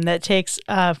excellent one that takes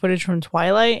footage from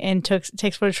Twilight and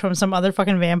takes footage from some other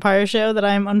fucking vampire show that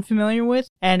I'm unfamiliar with,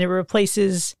 and it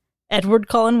replaces Edward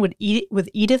Cullen with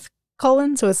Edith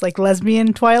Cullen, so it's like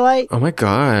lesbian Twilight. Oh my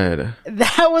God.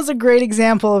 That was a great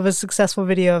example of a successful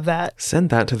video of that. Send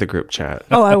that to the group chat.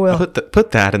 Oh, I will.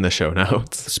 Put that in the show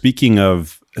notes. Speaking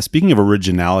of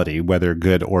originality, whether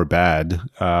good or bad,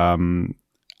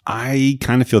 I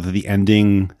kind of feel that the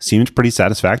ending seemed pretty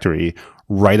satisfactory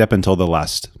right up until the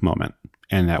last moment,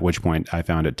 and at which point I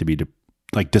found it to be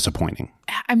disappointing.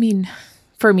 I mean,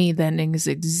 for me, the ending is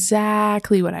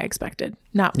exactly what I expected.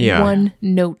 Not one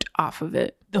note off of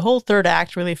it. The whole third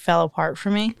act really fell apart for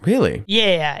me. Really?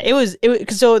 Yeah, it was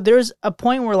so there's a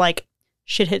point where like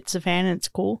shit hits the fan and it's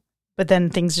cool, but then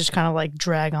things just kind of like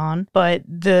drag on. But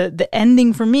the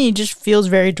ending for me just feels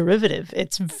very derivative.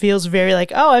 It feels very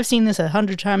like, oh, I've seen this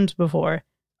 100 times before.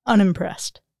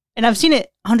 Unimpressed. And I've seen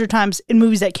it 100 times in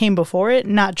movies that came before it,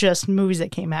 not just movies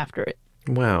that came after it.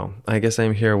 Wow. I guess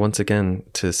I'm here once again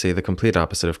to say the complete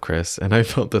opposite of Chris, and I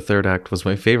felt the third act was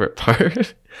my favorite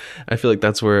part. I feel like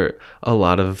that's where a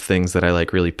lot of things that I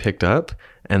like really picked up,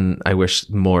 and I wish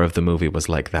more of the movie was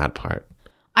like that part.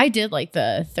 I did like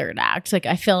the third act. Like,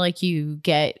 I feel like you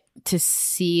get to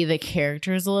see the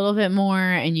characters a little bit more,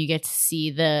 and you get to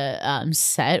see the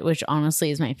set, which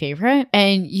honestly is my favorite.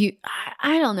 And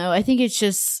I don't know, I think it's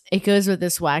just, it goes with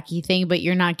this wacky thing, but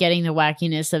you're not getting the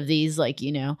wackiness of these, like,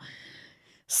 you know,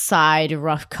 side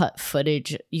rough cut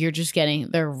footage. You're just getting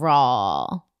the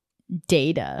raw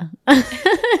data.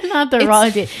 Not the raw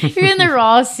data. You're in the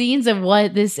raw scenes of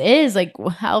what this is, like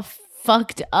how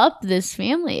fucked up this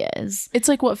family is. It's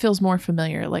like what feels more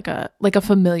familiar, like a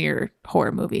familiar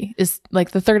horror movie. Is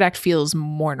like the third act feels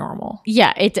more normal.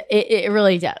 Yeah, it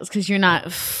really does, because you're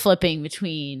not flipping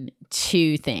between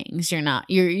two things.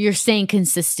 You're staying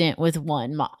consistent with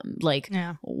one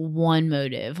one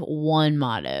motive, one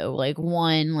motto, like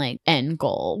one like end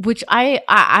goal, which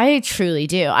I truly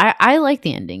do. I like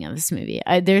the ending of this movie.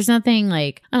 There's nothing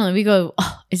like, I don't know, we go,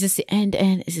 oh, is this the end?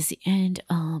 Is this the end?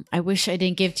 I wish I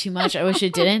didn't give too much. I wish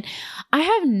it didn't. I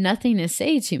have nothing to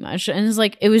say too much. And it's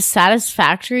like, it was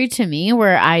satisfactory to me,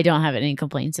 where I don't have any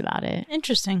complaints about it.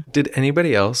 Interesting. Did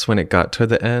anybody else, when it got to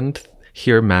the end,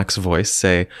 hear Mac's voice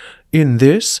say, "In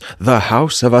this, the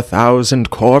house of 1,000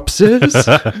 corpses"?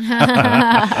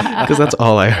 Because that's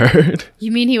all I heard.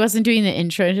 You mean he wasn't doing the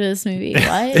intro to this movie?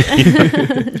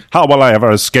 What? How will I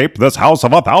ever escape this house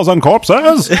of 1,000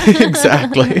 corpses?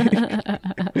 Exactly.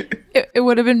 It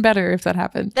would have been better if that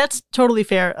happened. That's totally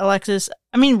fair, Alexis.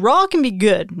 I mean, raw can be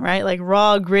good, right? Like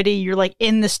raw, gritty, you're like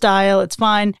in the style, it's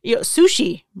fine.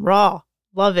 Sushi, raw,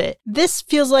 love it. This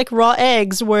feels like raw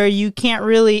eggs, where you can't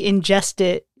really ingest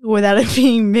it without it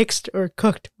being mixed or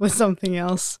cooked with something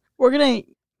else. We're going to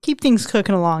keep things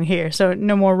cooking along here, so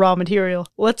no more raw material.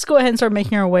 Let's go ahead and start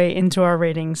making our way into our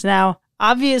ratings. Now,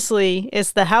 obviously,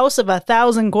 it's the house of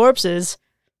 1,000 corpses.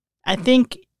 I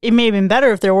think it may have been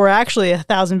better if there were actually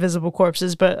 1,000 visible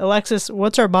corpses, but Alexis,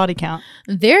 what's our body count?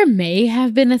 There may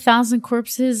have been 1,000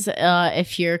 corpses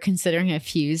if you're considering a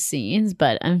few scenes,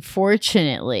 but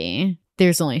unfortunately,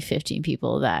 there's only 15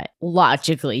 people that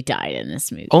logically died in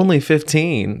this movie. Only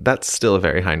 15. That's still a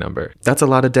very high number. That's a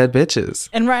lot of dead bitches.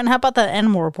 And Ryan, how about that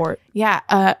animal report? Yeah.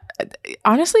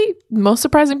 Honestly, most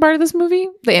surprising part of this movie,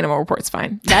 the animal report's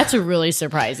fine. That's really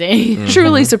surprising.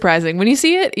 Truly surprising. When you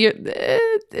see it,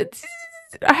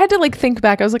 I had to like think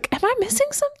back. I was like, am I missing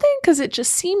something? Because it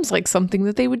just seems like something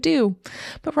that they would do.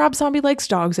 But Rob Zombie likes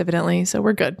dogs, evidently, so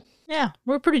we're good. Yeah,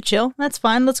 we're pretty chill. That's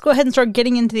fine. Let's go ahead and start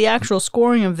getting into the actual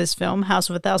scoring of this film, House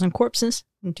of 1,000 Corpses.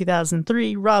 In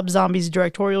 2003, Rob Zombie's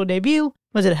directorial debut.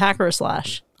 Was it a hack or a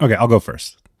slash? Okay, I'll go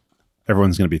first.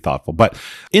 Everyone's going to be thoughtful. But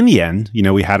in the end,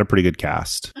 we had a pretty good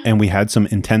cast, and we had some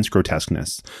intense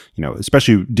grotesqueness,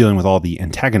 especially dealing with all the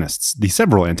antagonists, the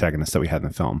several antagonists that we had in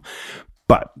the film.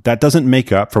 But that doesn't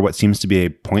make up for what seems to be a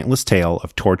pointless tale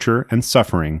of torture and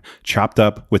suffering chopped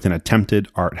up with an attempted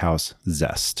art house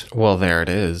zest. Well, there it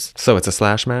is. So it's a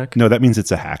slash, Mac? No, that means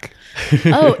it's a hack.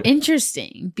 Oh,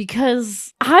 interesting.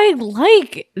 Because I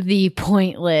like the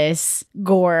pointless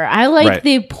gore. I like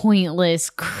the pointless,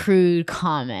 crude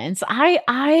comments.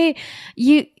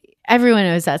 Everyone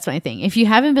knows that's my thing. If you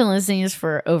haven't been listening to this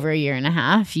for over a year and a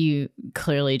half, you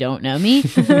clearly don't know me.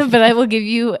 But I will give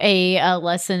you a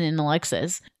lesson in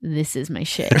Alexis. This is my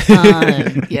shit.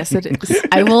 Yes, it is.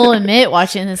 I will admit,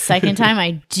 watching the second time,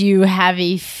 I do have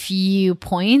a few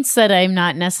points that I'm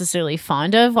not necessarily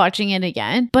fond of watching it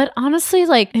again. But honestly,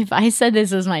 like, if I said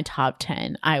this was my top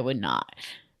 10, I would not.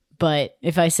 But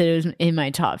if I said it was in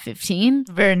my top 15,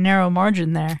 very narrow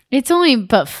margin there. It's only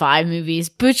but 5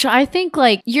 movies, which I think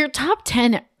like your top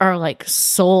 10 are like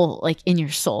soul, like in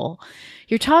your soul.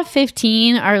 Your top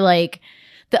 15 are like,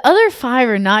 the other 5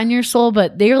 are not in your soul,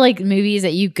 but they're like movies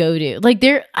that you go to. Like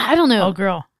they're, I don't know. Oh,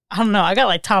 girl. I don't know. I got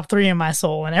like top 3 in my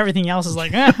soul, and everything else is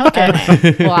like, okay.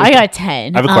 Okay. Well, I got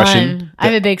 10. I have a question. I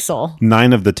have a big soul.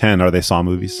 9 of the 10, are they Saw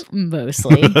movies?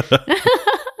 Mostly.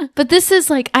 But this is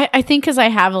like, I think because I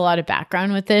have a lot of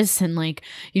background with this, and like,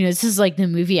 this is like the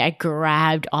movie I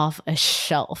grabbed off a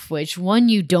shelf, which one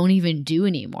you don't even do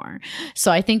anymore.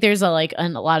 So I think there's a lot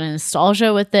of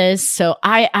nostalgia with this. So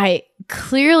I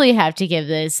clearly have to give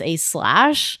this a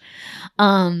slash.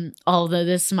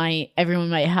 Although everyone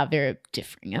might have their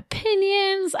differing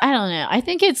opinions. I don't know. I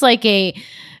think it's like a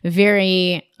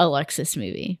very Alexis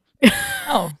movie.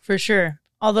 Oh, for sure.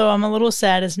 Although I'm a little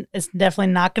sad, it's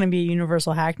definitely not going to be a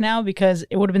universal hack now, because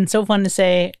it would have been so fun to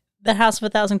say the House of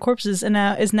 1,000 Corpses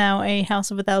is now a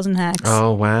House of 1,000 Hacks.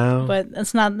 Oh, wow. But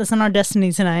that's not our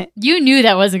destiny tonight. You knew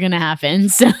that wasn't going to happen.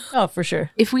 So. Oh, for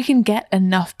sure. If we can get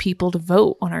enough people to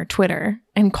vote on our Twitter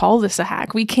and call this a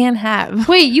hack, we can have.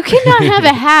 Wait, you cannot have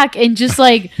a hack and just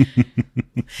like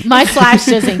My slash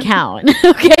doesn't count.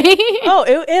 Okay.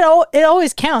 Oh, it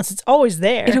always counts. It's always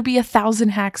there. It'll be 1,000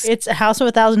 hacks It's a house of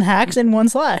 1,000 hacks and one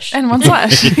slash. and one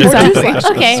slash. Or two Exactly. slashes.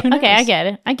 Okay, Who knows? okay, I get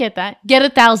it. I get that. Get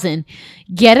 1,000.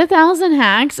 Get 1,000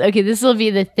 hacks. Okay, this will be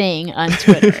the thing on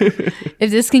Twitter.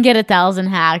 If this can get 1,000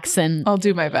 hacks, and I'll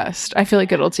do my best. I feel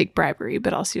like it'll take bribery,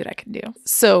 but I'll see what I can do.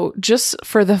 So, just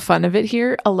for the fun of it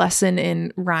here, a lesson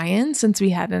in Ryan, since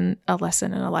we had a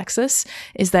lesson in Alexis,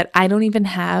 is that I don't even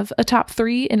have a top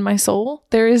 3 in my soul.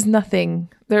 There is nothing.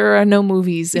 There are no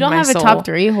movies you in don't my have soul. a top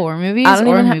 3 horror movies I don't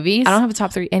or even have, movies. I don't have a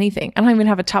top 3 anything. I don't even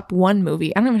have a top 1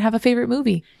 movie. I don't even have a favorite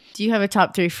movie. Do you have a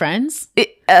top 3 friends?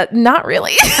 Not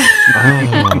really.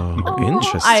 Oh,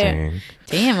 interesting.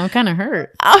 Damn, I'm kind of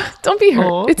hurt. Don't be hurt.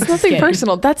 Oh, It's just nothing kidding.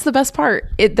 personal. That's the best part.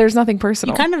 There's nothing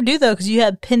personal. You kind of do, though, because you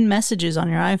have pinned messages on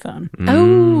your iPhone.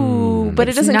 Oh, but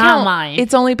It's it doesn't not count. mine.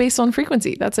 It's only based on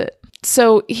frequency. That's it.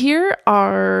 So here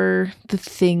are the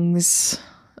things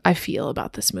I feel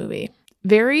about this movie.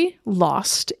 Very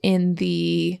lost in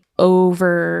the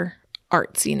over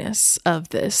artsiness of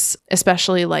this,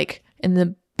 especially like in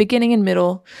the beginning and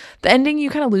middle. The ending, you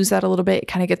kind of lose that a little bit. It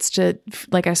kind of gets to,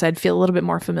 like I said, feel a little bit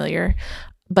more familiar.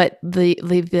 But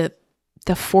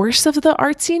the force of the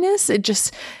artsiness, it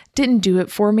just didn't do it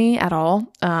for me at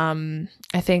all.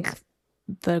 I think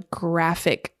the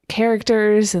graphic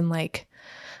characters and like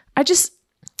I just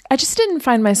didn't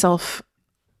find myself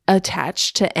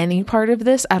attached to any part of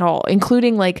this at all,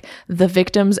 including like the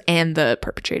victims and the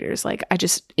perpetrators. Like it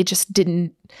just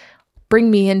didn't bring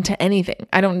me into anything.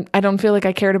 I don't feel like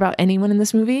I cared about anyone in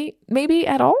this movie maybe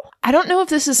at all. I don't know if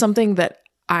this is something that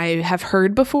I have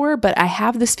heard before, but I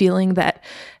have this feeling that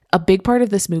a big part of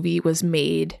this movie was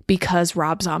made because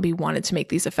Rob Zombie wanted to make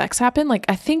these effects happen. Like,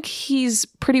 I think he's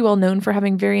pretty well known for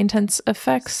having very intense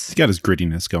effects. He's got his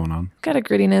grittiness going on. Got a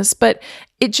grittiness, but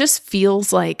it just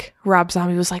feels like Rob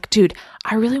Zombie was like, dude,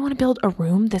 I really want to build a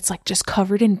room that's like just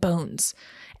covered in bones.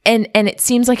 And it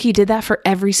seems like he did that for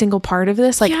every single part of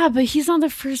this. Like, yeah, but he's not the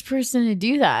first person to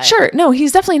do that. sure, no,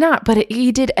 he's definitely not. But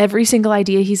he did every single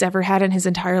idea he's ever had in his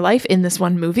entire life in this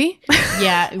one movie.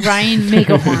 Yeah, Ryan, make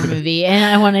a horror movie, and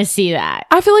I want to see that.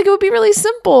 I feel like it would be really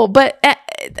simple, but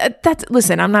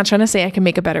listen, I'm not trying to say I can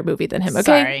make a better movie than him. Okay,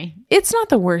 Sorry. It's not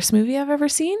the worst movie I've ever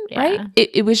seen, Yeah. right?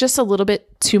 It was just a little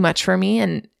bit too much for me,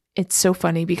 and it's so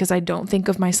funny because I don't think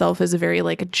of myself as a very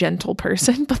like a gentle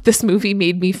person, but this movie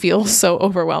made me feel so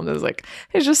overwhelmed. I was like,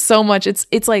 there's just so much.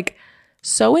 It's like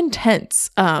so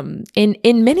intense in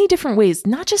many different ways,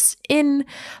 not just in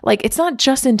like, it's not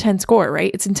just intense gore,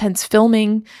 right? It's intense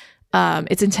filming,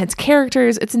 it's intense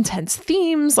characters, it's intense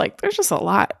themes. Like there's just a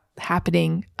lot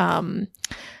happening.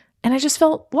 And I just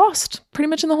felt lost pretty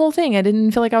much in the whole thing. I didn't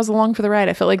feel like I was along for the ride.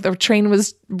 I felt like the train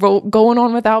was going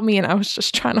on without me and I was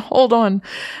just trying to hold on.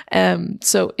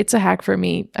 So it's a hack for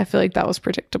me. I feel like that was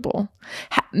predictable.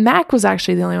 Mac was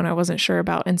actually the only one I wasn't sure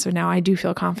about. And so now I do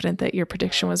feel confident that your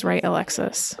prediction was right,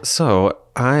 Alexis. So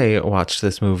I watched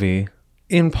this movie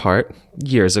in part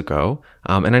years ago,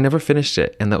 and I never finished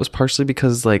it. And that was partially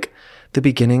because like the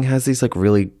beginning has these like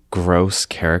really gross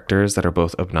characters that are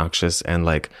both obnoxious and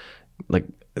like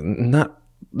not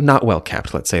well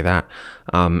kept, let's say that.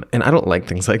 And I don't like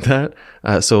things like that.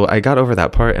 So I got over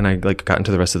that part and I like got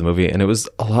into the rest of the movie and it was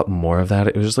a lot more of that.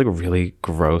 It was just like really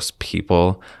gross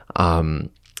people.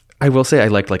 I will say I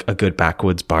liked like a good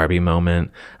backwoods Barbie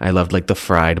moment. I loved like the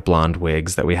fried blonde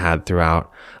wigs that we had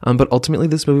throughout. But ultimately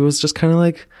this movie was just kind of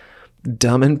like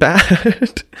dumb and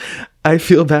bad. I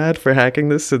feel bad for hacking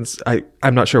this since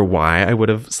I'm not sure why I would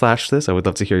have slashed this. I would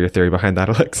love to hear your theory behind that,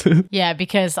 Alexis. Yeah,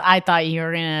 because I thought you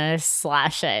were gonna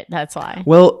slash it. That's why.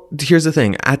 Well, here's the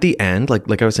thing. At the end,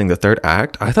 like I was saying, the third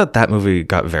act, I thought that movie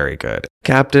got very good.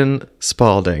 Captain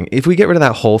Spaulding. If we get rid of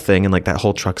that whole thing and like that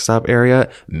whole truck stop area,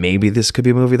 maybe this could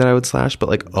be a movie that I would slash. But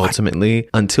like ultimately,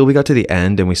 until we got to the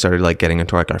end and we started like getting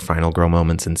into like our final girl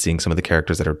moments and seeing some of the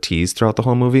characters that are teased throughout the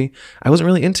whole movie, I wasn't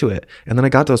really into it. And then I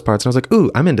got those parts and I was like, ooh,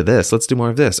 I'm into this. Let's do more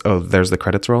of this. Oh, there's the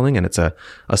credits rolling and it's a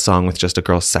song with just a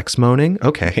girl sex moaning.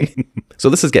 Okay. So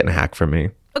this is getting a hack from me.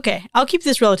 Okay, I'll keep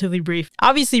this relatively brief.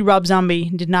 Obviously, Rob Zombie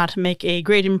did not make a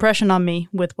great impression on me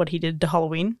with what he did to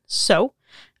Halloween, so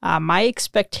my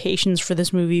expectations for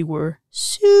this movie were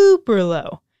super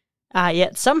low.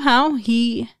 Yet somehow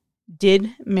he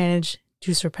did manage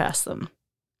to surpass them,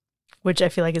 which I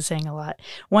feel like is saying a lot.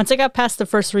 Once I got past the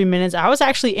first 3 minutes, I was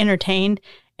actually entertained,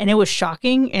 and it was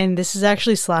shocking, and this is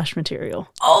actually slash material.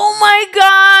 Oh my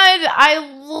God.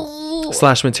 I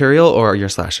Slash material, or you're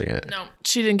slashing it? No,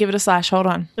 she didn't give it a slash. Hold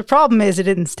on. The problem is it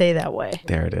didn't stay that way.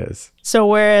 There it is. So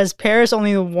whereas Paris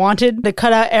only wanted to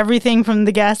cut out everything from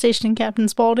the gas station in Captain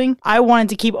Spaulding, I wanted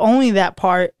to keep only that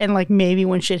part, and like maybe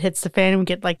when shit hits the fan, we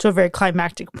get like to a very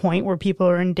climactic point where people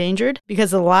are endangered,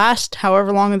 because the last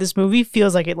however long of this movie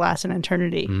feels like it lasts an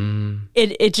eternity.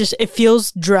 It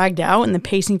feels dragged out, and the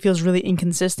pacing feels really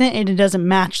inconsistent, and it doesn't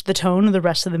match the tone of the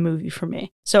rest of the movie for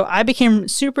me. So I became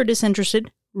super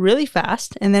disinterested really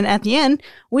fast, and then at the end,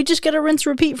 we just get a rinse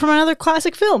repeat from another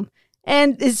classic film.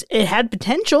 And it had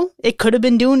potential. It could have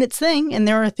been doing its thing, and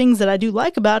there are things that I do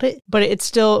like about it, but it's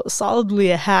still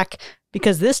solidly a hack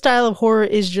because this style of horror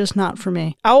is just not for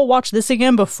me. I will watch this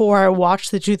again before I watch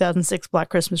the 2006 Black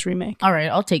Christmas remake. All right,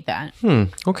 I'll take that.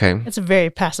 Okay. It's a very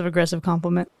passive-aggressive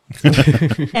compliment.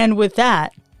 And with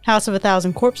that, House of a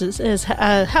Thousand Corpses is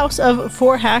a house of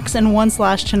 4 hacks and 1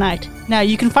 slash tonight. Now,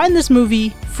 you can find this movie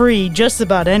free just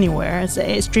about anywhere.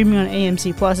 It's streaming on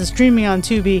AMC Plus. It's streaming on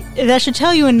Tubi. That should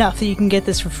tell you enough that you can get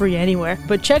this for free anywhere.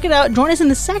 But check it out. Join us in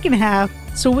the second half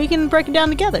so we can break it down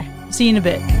together. See you in a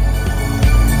bit.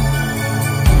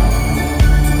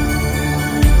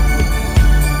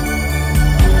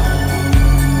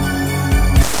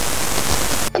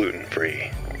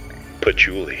 Gluten-free,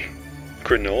 patchouli,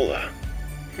 granola,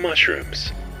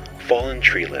 mushrooms, fallen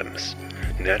tree limbs,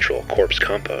 natural corpse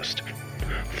compost,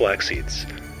 flax seeds,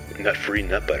 nut-free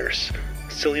nut butters,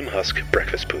 psyllium husk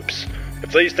breakfast poops.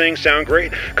 If these things sound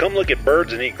great, come look at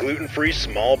Birds and eat gluten-free,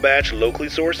 small-batch, locally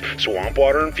sourced, swamp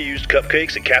water-infused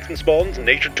cupcakes at Captain Spaulding's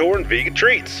Nature Tour and Vegan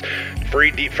Treats.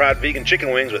 Free deep-fried vegan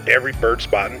chicken wings with every bird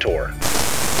spot and tour.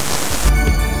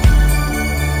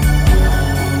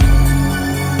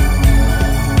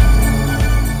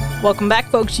 Welcome back,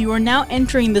 folks. You are now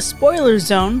entering the spoiler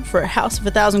zone for House of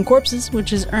a Thousand Corpses, which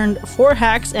has earned 4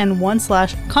 hacks and 1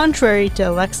 slash, contrary to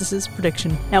Alexis's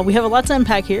prediction. Now, we have a lot to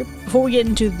unpack here. Before we get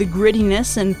into the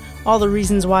grittiness and all the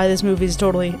reasons why this movie is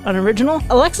totally unoriginal,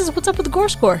 Alexis, what's up with the gore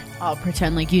score? I'll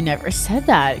pretend like you never said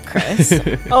that, Chris.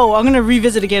 Oh, I'm going to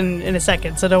revisit again in a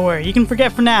second, so don't worry. You can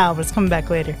forget for now, but it's coming back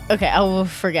later. Okay, I will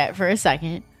forget for a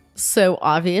second. So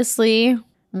obviously,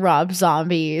 Rob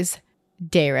Zombie's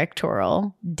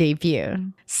directorial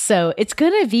debut. So it's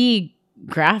going to be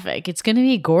graphic. It's going to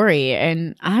be gory,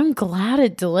 and I'm glad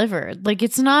it delivered. Like,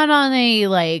 it's not on a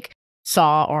like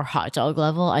Saw or Hot Dog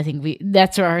level. I think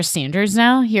that's our standards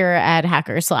now here at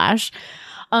Hacker Slash.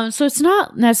 So it's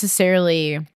not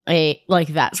necessarily a like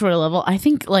that sort of level. I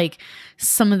think like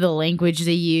some of the language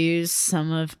they use,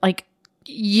 some of like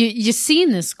you see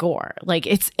in this gore, like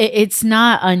it's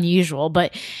not unusual,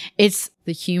 but it's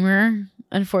the humor,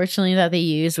 unfortunately, that they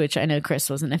use, which I know Chris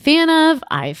wasn't a fan of.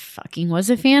 I fucking was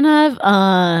a fan of.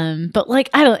 But like,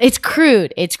 it's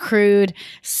crude. It's crude.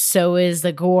 So is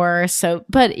the gore.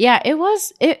 But yeah,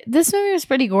 this movie was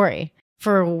pretty gory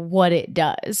for what it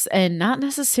does. And not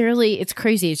necessarily, it's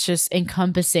crazy. It's just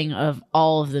encompassing of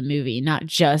all of the movie, not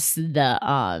just the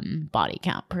body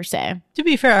count per se. To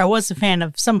be fair, I was a fan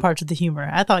of some parts of the humor.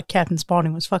 I thought Captain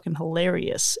Spaulding was fucking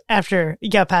hilarious after you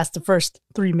got past the first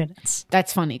 3 minutes.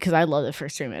 That's funny because I love the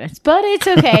first 3 minutes, but it's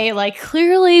okay. Like,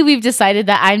 clearly we've decided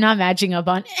that I'm not matching up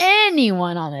on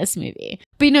anyone on this movie.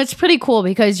 But it's pretty cool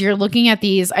because you're looking at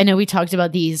these. I know we talked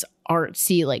about these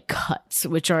artsy like cuts,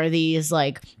 which are these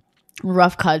like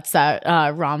rough cuts that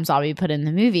Rob Zombie put in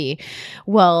the movie.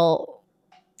 Well,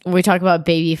 we talk about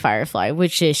Baby Firefly,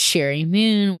 which is Sherry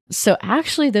Moon. So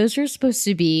actually those are supposed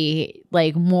to be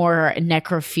like more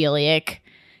necrophilic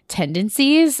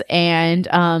tendencies. And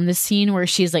the scene where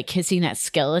she's like kissing that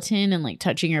skeleton and like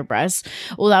touching her breasts,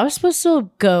 well, that was supposed to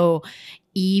go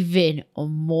even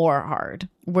more hard,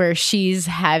 where she's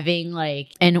having like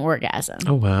an orgasm.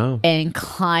 Oh, wow. And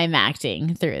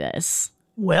climacting through this.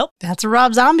 Well, that's a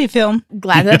Rob Zombie film.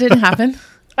 Glad that didn't happen.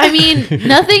 I mean,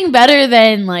 nothing better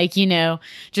than like,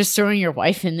 just throwing your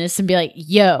wife in this and be like,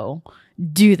 yo,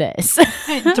 do this.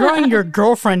 Throwing your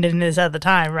girlfriend in this at the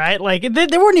time, right? Like,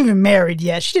 they weren't even married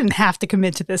yet. She didn't have to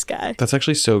commit to this guy. That's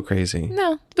actually so crazy.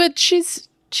 No, but she's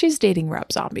dating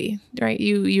Rob Zombie, right?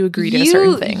 You agree to a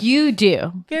certain thing. You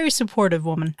do. Very supportive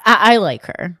woman. I like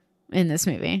her in this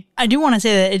movie. I do want to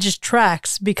say that it just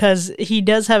tracks because he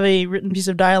does have a written piece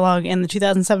of dialogue in the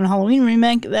 2007 Halloween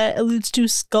remake that alludes to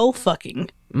skull fucking.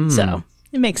 So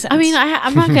it makes sense. I mean,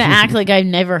 I'm not going to act like I've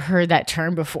never heard that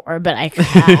term before, but I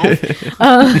have.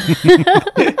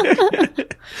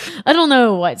 I don't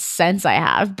know what sense I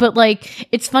have, but like,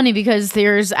 it's funny because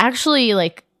there's actually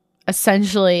like,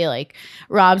 essentially like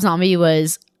Rob Zombie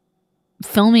was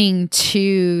filming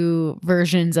two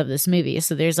versions of this movie.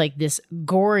 So there's like this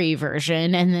gory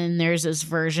version, and then there's this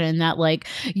version that like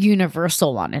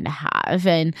Universal wanted to have.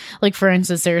 And like, for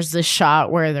instance, there's this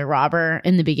shot where the robber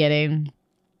in the beginning,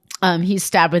 he's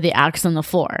stabbed with the axe on the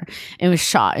floor and was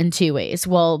shot in two ways.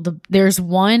 Well, there's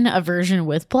a version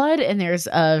with blood and there's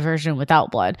a version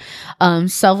without blood.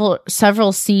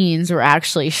 Several scenes were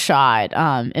actually shot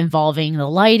involving the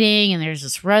lighting, and there's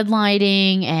this red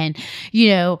lighting, and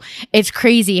it's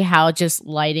crazy how just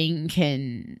lighting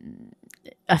can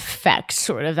affect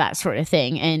sort of that sort of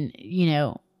thing. And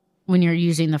when you're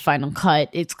using the final cut,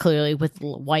 it's clearly with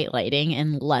white lighting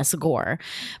and less gore,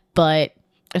 but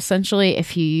essentially,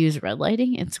 if you use red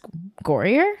lighting, it's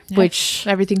gorier, which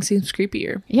everything seems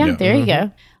creepier. Yeah, there you go.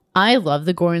 I love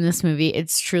the gore in this movie.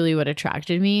 It's truly what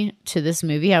attracted me to this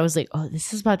movie. I was like, oh,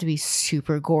 this is about to be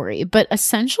super gory. But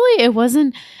essentially, it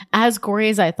wasn't as gory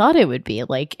as I thought it would be.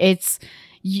 Like, it's,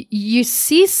 you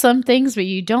see some things, but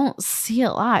you don't see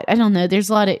a lot. I don't know. There's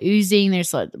a lot of oozing.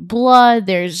 There's a lot of blood.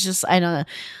 There's just, I don't know.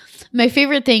 My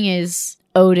favorite thing is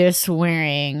Otis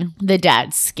wearing the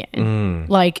dad's skin.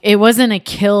 Like, it wasn't a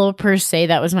kill per se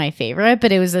that was my favorite,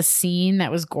 but it was a scene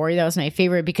that was gory that was my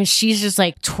favorite, because she's just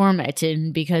like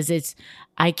tormented, because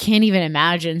I can't even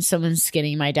imagine someone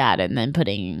skinning my dad and then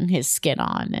putting his skin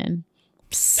on and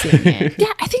seeing it.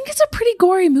 Yeah, I think it's a pretty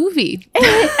gory movie.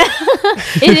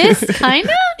 It is kind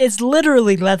of. It's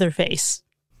literally Leatherface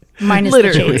minus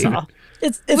Literally. the chainsaw.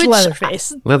 It's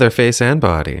Leatherface. Leatherface and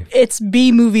body. It's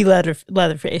B movie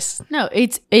Leatherface. No,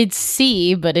 it's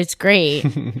C, but it's great.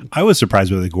 I was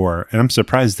surprised with the gore, and I'm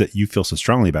surprised that you feel so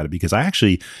strongly about it, because I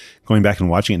actually, going back and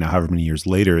watching it now, however many years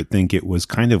later, think it was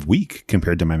kind of weak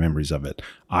compared to my memories of it.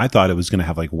 I thought it was going to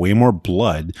have like way more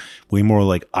blood, way more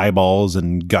like eyeballs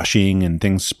and gushing and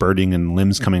things spurting and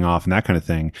limbs coming off and that kind of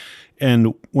thing.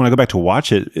 And when I go back to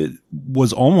watch it, it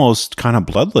was almost kind of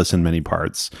bloodless in many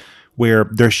parts, where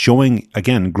they're showing,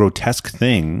 again, grotesque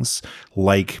things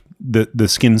like the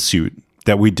skin suit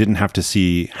that we didn't have to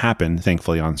see happen,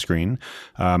 thankfully, on screen,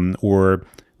 or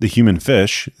the human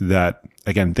fish that,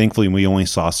 again, thankfully, we only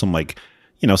saw some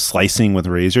slicing with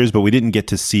razors, but we didn't get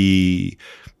to see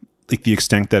like the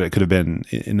extent that it could have been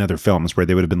in other films, where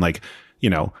they would have been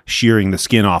shearing the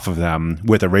skin off of them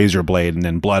with a razor blade and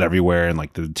then blood everywhere and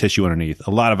like the tissue underneath.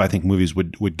 A lot of, I think, movies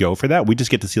would go for that. We just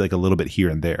get to see like a little bit here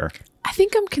and there. I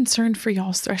think I'm concerned for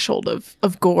y'all's threshold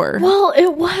of gore. Well,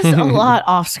 it was a lot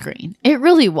off screen. It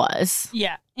really was.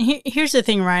 Yeah. Here's the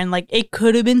thing, Ryan. Like, it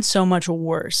could have been so much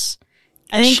worse.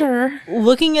 I think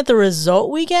looking at the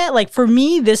result we get, like, for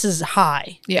me, this is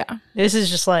high. Yeah. This is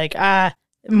just like,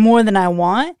 more than I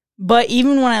want. But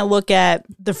even when I look at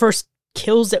the first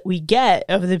kills that we get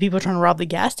of the people trying to rob the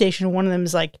gas station, one of them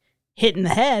is like hit in the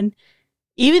head.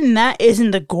 Even that isn't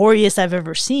the goriest I've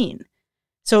ever seen.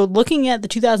 So looking at the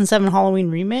 2007 Halloween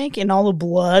remake and all the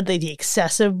blood, like the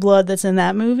excessive blood that's in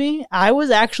that movie, I was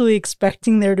actually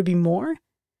expecting there to be more.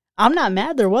 I'm not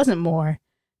mad there wasn't more.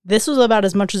 This was about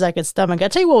as much as I could stomach. I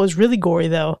tell you what was really gory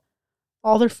though.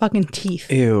 All their fucking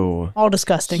teeth. Ew. All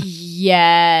disgusting.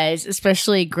 Yes,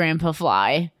 especially Grandpa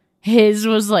Fly. His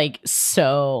was like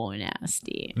so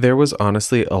nasty. There was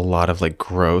honestly a lot of like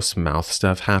gross mouth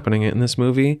stuff happening in this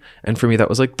movie. And for me, that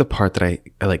was like the part that I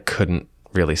like couldn't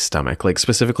really stomach. Like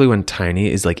specifically when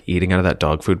Tiny is like eating out of that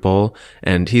dog food bowl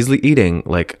and he's eating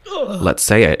like, let's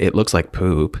say it looks like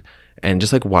poop. And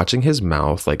just like watching his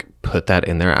mouth like put that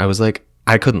in there, I was like,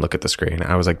 I couldn't look at the screen.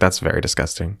 I was like, that's very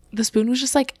disgusting. The spoon was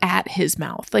just like at his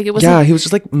mouth. Like it was. Yeah, he was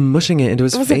just like mushing it into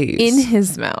his face. In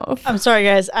his mouth. I'm sorry,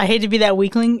 guys. I hate to be that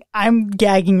weakling. I'm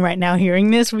gagging right now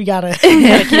hearing this. We gotta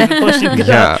keep pushing.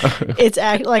 Yeah. It's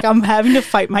like I'm having to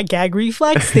fight my gag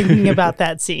reflex thinking about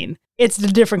that scene. It's a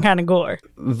different kind of gore.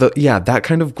 That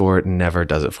kind of gore never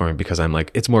does it for me because I'm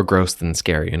like, it's more gross than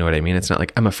scary. You know what I mean? It's not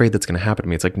like I'm afraid that's going to happen to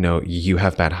me. It's like, no, you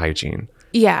have bad hygiene.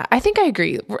 Yeah, I think I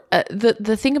agree.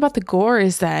 The thing about the gore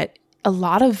is that a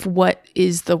lot of what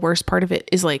is the worst part of it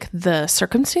is like the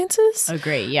circumstances.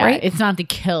 Agree. Yeah, right? It's not the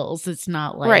kills. It's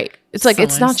not like right. It's like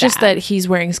it's not just stabbed. that he's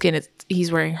wearing skin.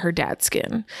 He's wearing her dad's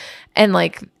skin, and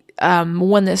like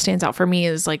one that stands out for me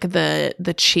is like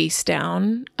the chase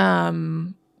down.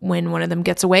 When one of them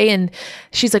gets away and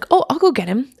she's like, oh, I'll go get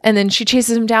him. And then she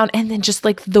chases him down. And then just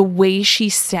like the way she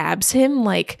stabs him,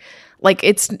 like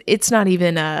it's not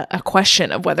even a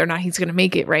question of whether or not he's going to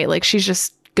make it, right? Like she's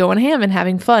just going ham and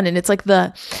having fun. And it's like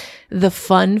the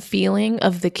fun feeling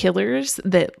of the killers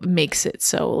that makes it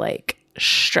so like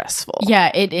stressful.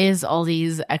 Yeah, it is all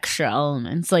these extra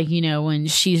elements. Like, you know, when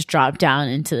she's dropped down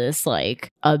into this like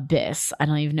abyss, I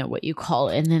don't even know what you call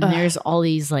it. And then there's all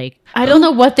these like, I don't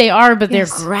know what they are, but they're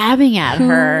grabbing at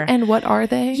her. And what are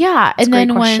they? Yeah. That's and a great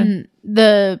then question.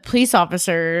 the police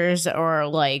officers or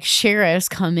like sheriffs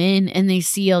come in and they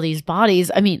see all these bodies,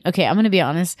 I mean, okay, I'm gonna be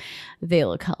honest, they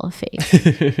look hella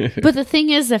fake. But the thing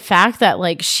is, the fact that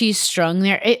like she's strung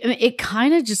there, it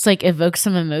kind of just like evokes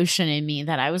some emotion in me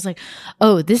that I was like,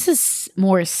 oh, this is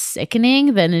more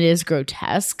sickening than it is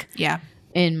grotesque. Yeah.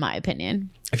 In my opinion.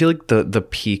 I feel like the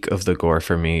peak of the gore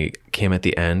for me came at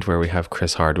the end where we have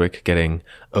Chris Hardwick getting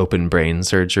open brain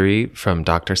surgery from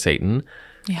Dr. Satan.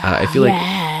 Yeah. I feel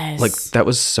Yes. like that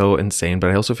was so insane, but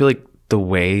I also feel like the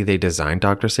way they designed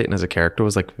Dr. Satan as a character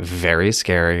was like very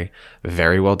scary,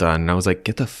 very well done. And I was like,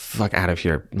 get the fuck out of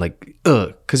here. Like,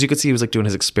 ugh. Because you could see he was like doing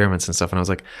his experiments and stuff. And I was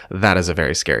like, that is a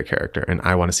very scary character. And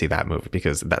I want to see that movie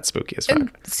because that's spooky as fuck.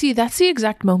 And see, that's the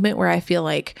exact moment where I feel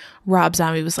like Rob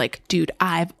Zombie was like, dude,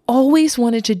 I've always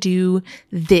wanted to do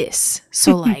this.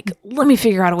 So like, let me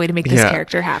figure out a way to make this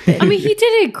character happen. I mean, he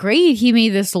did it great. He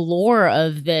made this lore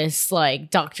of this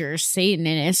like Dr. Satan,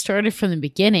 and it started from the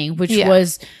beginning, which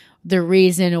was the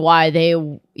reason why they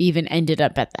even ended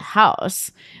up at the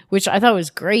house, which I thought was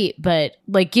great. But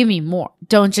like, give me more.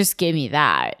 Don't just give me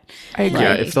that. I agree.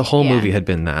 Yeah, if the whole movie had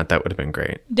been that would have been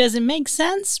great. Does it make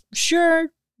sense? Sure.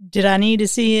 Did I need to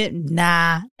see it?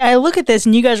 Nah. I look at this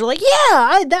and you guys are like,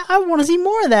 yeah, I want to see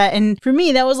more of that. And for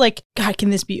me, that was like, God,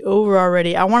 can this be over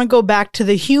already? I want to go back to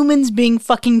the humans being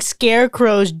fucking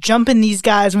scarecrows jumping these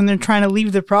guys when they're trying to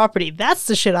leave the property. That's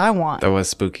the shit I want. That was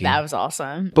spooky. That was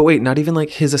awesome. But wait, not even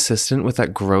like his assistant with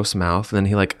that gross mouth, and then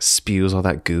he like spews all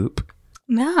that goop.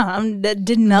 Nah, that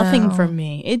did nothing for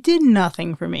me. It did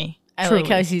nothing for me. I Truly.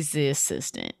 like how he's the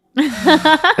assistant.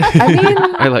 I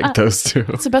mean, I like those two.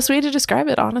 it's the best way to describe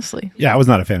it, honestly. Yeah, I was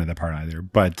not a fan of that part either.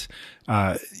 But,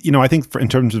 I think in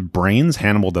terms of brains,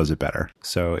 Hannibal does it better.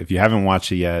 So if you haven't watched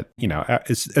it yet,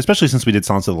 especially since we did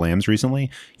Silence of the Lambs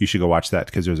recently, you should go watch that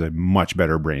because there's a much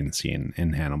better brain scene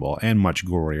in Hannibal and much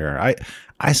gorier.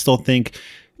 I still think...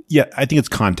 Yeah, I think it's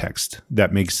context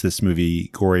that makes this movie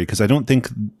gory because I don't think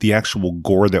the actual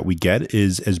gore that we get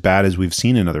is as bad as we've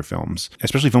seen in other films,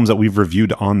 especially films that we've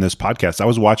reviewed on this podcast. I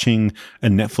was watching a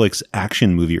Netflix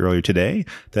action movie earlier today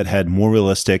that had more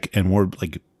realistic and more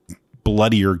like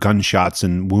bloodier gunshots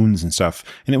and wounds and stuff,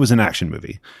 and it was an action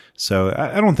movie. So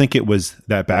I don't think it was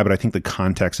that bad, but I think the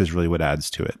context is really what adds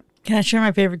to it. Can I share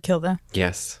my favorite kill though?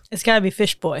 Yes. It's gotta be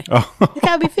Fish Boy. Oh. It's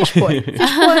gotta be Fish Boy. Fish Boy.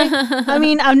 I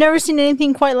mean, I've never seen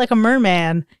anything quite like a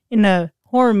merman in a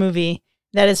horror movie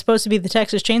that is supposed to be the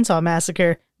Texas Chainsaw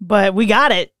Massacre, but we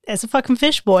got it. It's a fucking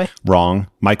Fish Boy. Wrong,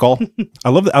 Michael. I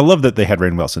love that they had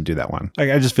Rainn Wilson do that one.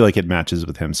 I just feel like it matches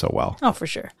with him so well. Oh, for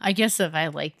sure. I guess if I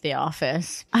liked The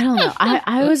Office, I don't know.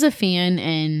 I was a fan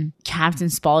in Captain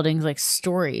Spaulding's like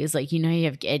stories. Like, you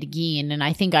have Ed Gein, and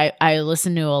I think I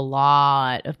listened to a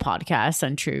lot of podcasts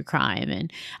on true crime,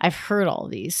 and I've heard all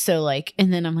these. So like,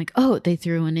 and then I'm like, oh, they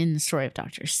threw in the story of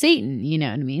Dr. Satan. You know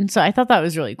what I mean? So I thought that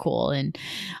was really cool, and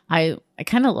I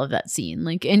kind of love that scene.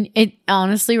 Like, and it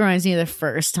honestly reminds me of the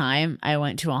first time I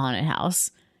went to a haunted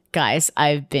house. Guys,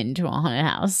 I've been to a haunted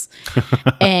house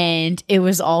and it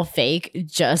was all fake,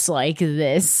 just like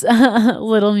this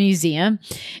little museum.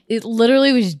 It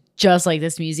literally was just like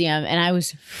this museum, and I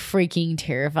was freaking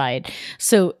terrified.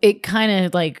 So it kind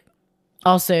of like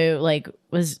also like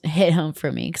was hit home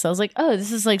for me because I was like, oh,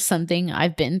 this is like something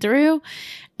I've been through,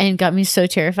 and got me so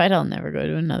terrified I'll never go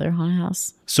to another haunted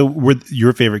house. So would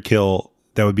your favorite kill,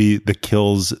 that would be the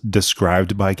kills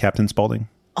described by Captain Spaulding?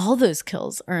 All those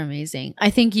kills are amazing. I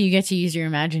think you get to use your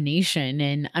imagination.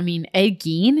 And I mean, Ed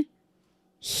Gein,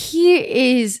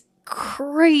 he is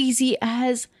crazy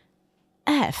as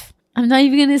F. I'm not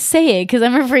even going to say it because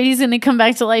I'm afraid he's going to come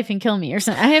back to life and kill me or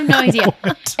something. I have no idea.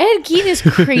 Ed Gein is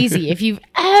crazy. If you've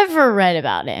ever read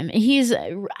about him, he's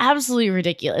absolutely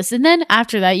ridiculous. And then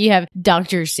after that, you have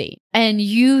Dr. Satan. And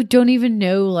you don't even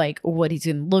know like what he's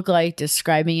going to look like,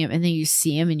 describing him. And then you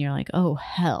see him and you're like, oh,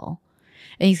 hell.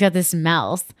 And he's got this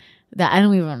mouth that I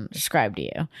don't even want to describe to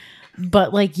you.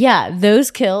 But like, yeah, those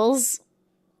kills,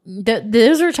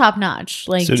 those are top notch.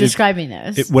 Like so describing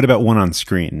those. What about one on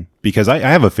screen? Because I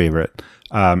have a favorite,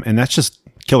 and that's just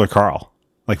Killer Carl.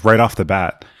 Like right off the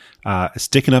bat,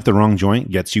 sticking up the wrong joint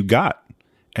gets you got.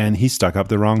 And he stuck up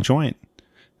the wrong joint.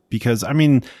 Because, I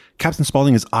mean, Captain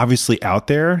Spaulding is obviously out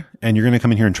there, and you're going to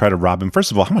come in here and try to rob him. First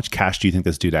of all, how much cash do you think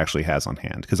this dude actually has on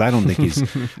hand? Because I don't think I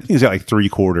think he's got like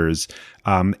 3/4.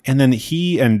 And then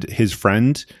he and his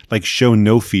friend like show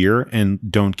no fear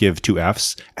and don't give 2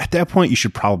 Fs. At that point, you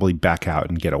should probably back out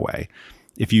and get away.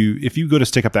 If you go to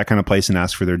stick up that kind of place and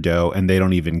ask for their dough and they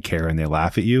don't even care and they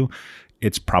laugh at you,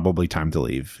 it's probably time to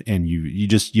leave. And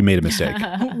you made a mistake.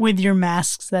 With your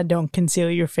masks that don't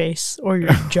conceal your face or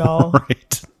your jaw.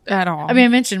 Right. at all. I mean, I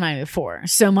mentioned mine before,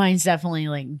 so mine's definitely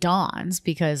like Dawn's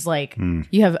because like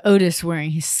you have Otis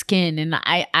wearing his skin, and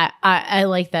I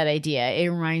like that idea. It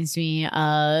reminds me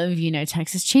of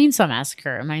Texas Chainsaw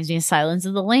Massacre. It reminds me of Silence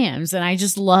of the Lambs, and I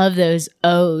just love those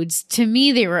odes. To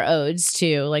me, they were odes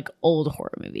to like old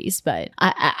horror movies, but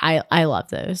I love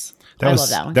those. I love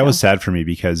that one. That was sad for me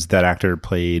because that actor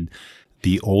played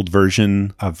the old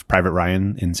version of Private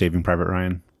Ryan in Saving Private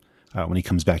Ryan. When he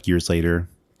comes back years later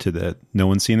to no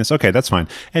one's seen this. Okay, that's fine.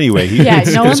 Anyway,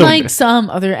 no one likes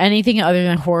anything other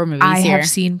than horror movies. I have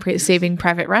seen Saving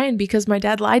Private Ryan because my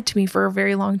dad lied to me for a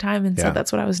very long time and said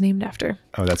that's what I was named after.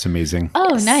 Oh, that's amazing.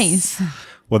 Oh, nice.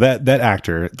 Well, that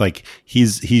actor, like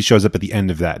he shows up at the end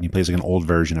of that and he plays like an old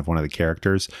version of one of the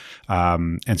characters.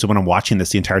 And so when I'm watching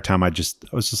this the entire time, I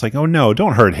was just like, oh no,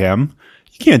 don't hurt him.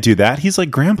 You can't do that. He's like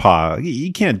grandpa.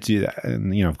 You can't do that.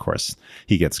 And of course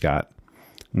he gets got.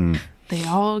 They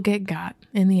all get got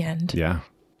in the end. Yeah.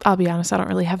 I'll be honest, I don't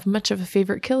really have much of a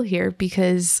favorite kill here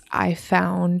because I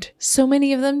found so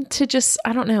many of them to just,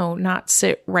 I don't know, not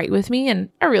sit right with me. And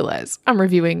I realize I'm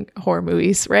reviewing horror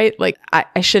movies, right? Like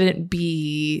I shouldn't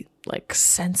be like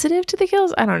sensitive to the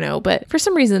kills. I don't know. But for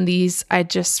some reason,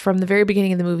 from the very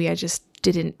beginning of the movie, I just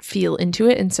didn't feel into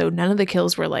it. And so none of the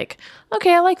kills were like,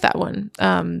 okay, I like that one.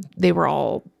 They were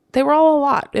all a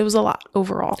lot. It was a lot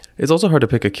overall. It's also hard to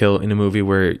pick a kill in a movie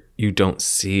where you don't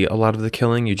see a lot of the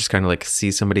killing. You just kind of like see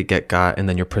somebody get got and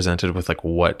then you're presented with like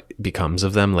what becomes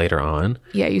of them later on.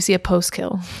 Yeah, you see a post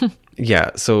kill.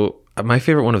 Yeah. So my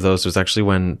favorite one of those was actually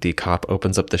when the cop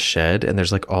opens up the shed and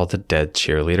there's like all the dead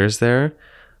cheerleaders there.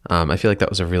 I feel like that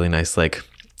was a really nice like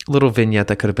little vignette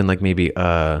that could have been like maybe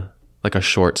like a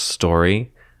short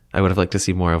story. I would have liked to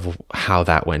see more of how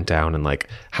that went down and like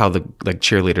how the like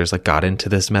cheerleaders like got into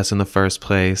this mess in the first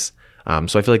place.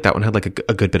 So I feel like that one had like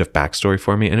a good bit of backstory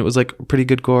for me, and it was like pretty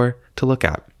good gore to look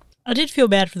at. I did feel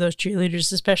bad for those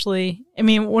cheerleaders, especially. I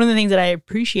mean, one of the things that I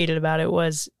appreciated about it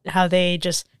was how they're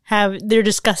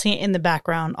discussing it in the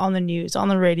background on the news, on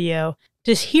the radio.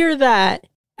 Just hear that,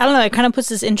 I don't know, it kind of puts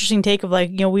this interesting take of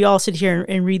like, we all sit here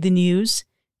and read the news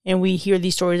and we hear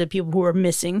these stories of people who are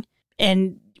missing.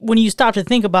 And when you stop to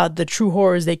think about the true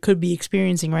horrors they could be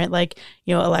experiencing, right? Like,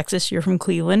 Alexis, you're from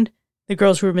Cleveland. The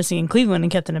girls who were missing in Cleveland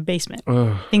and kept in a basement.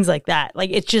 Ugh. Things like that. Like,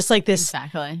 it's just like this.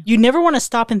 Exactly. You never want to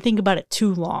stop and think about it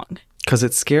too long. Because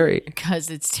it's scary. Because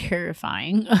it's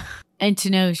terrifying. And to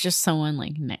know it's just someone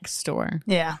like next door.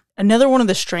 Yeah. Another one of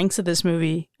the strengths of this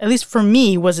movie, at least for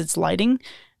me, was its lighting.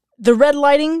 The red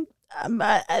lighting,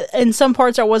 in some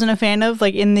parts I wasn't a fan of.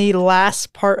 Like in the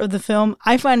last part of the film,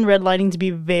 I find red lighting to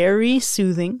be very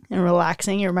soothing and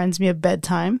relaxing. It reminds me of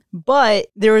bedtime. But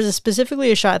there was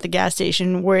specifically a shot at the gas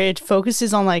station where it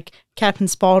focuses on like Captain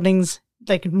Spaulding's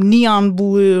like neon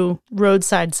blue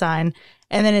roadside sign,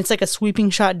 and then it's like a sweeping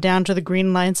shot down to the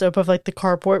green lights up of like the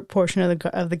carport portion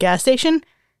of the gas station.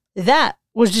 That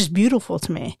was just beautiful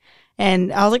to me,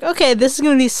 and I was like, okay, this is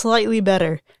going to be slightly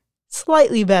better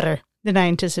than I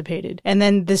anticipated. And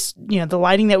then this, the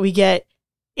lighting that we get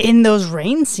in those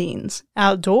rain scenes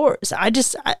outdoors, I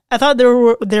thought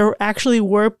there actually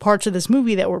were parts of this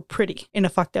movie that were pretty in a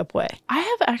fucked up way. I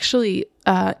have actually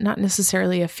not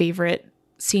necessarily a favorite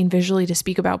scene visually to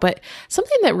speak about, but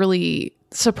something that really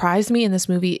surprised me in this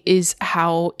movie is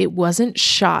how it wasn't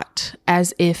shot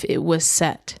as if it was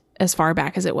set as far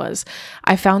back as it was.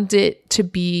 I found it to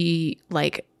be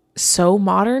like so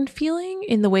modern feeling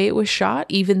in the way it was shot,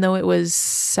 even though it was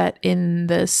set in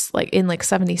this in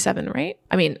 77, right?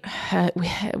 I mean,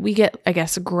 we get, I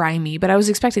guess, grimy, but I was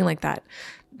expecting like that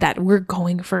we're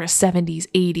going for a 70s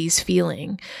 80s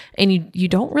feeling, and you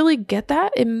don't really get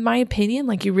that, in my opinion.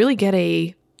 Like, you really get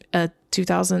a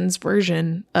 2000s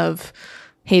version of,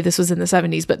 hey, this was in the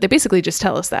 70s, but they basically just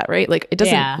tell us that, right? Like, it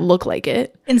doesn't look like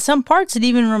it. In some parts, it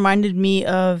even reminded me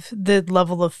of the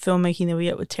level of filmmaking that we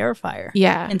get with Terrifier.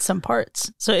 Yeah. In some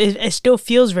parts. So it still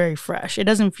feels very fresh. It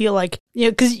doesn't feel like,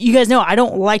 because you guys know I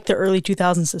don't like the early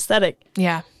 2000s aesthetic.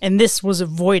 Yeah. And this was a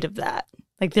void of that.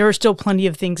 Like, there were still plenty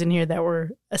of things in here that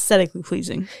were aesthetically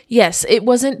pleasing. Yes, it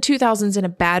wasn't 2000s in a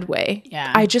bad way.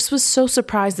 Yeah. I just was so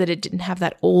surprised that it didn't have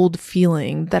that old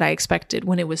feeling that I expected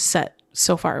when it was set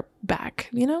so far back,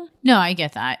 No, I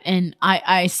get that. And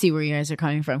I see where you guys are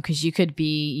coming from, because you could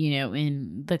be,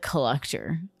 in the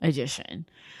collector edition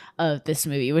of this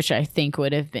movie, which I think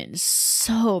would have been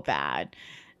so bad.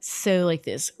 So like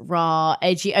this raw,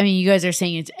 edgy. I mean, you guys are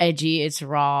saying it's edgy, it's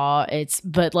raw,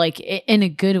 but like in a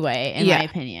good way, in my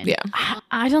opinion. Yeah.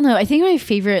 I don't know. I think my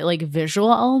favorite like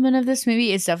visual element of this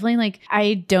movie is definitely like,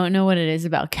 I don't know what it is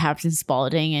about Captain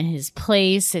Spaulding and his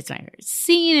place. It's my favorite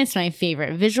scene. It's my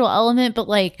favorite visual element, but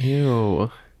like,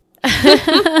 Ew.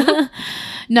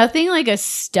 Nothing like a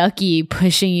Stucky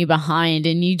pushing you behind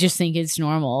and you just think it's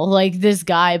normal. Like this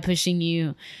guy pushing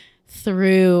you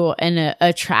through an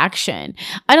attraction.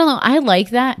 I don't know. I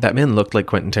like that. That man looked like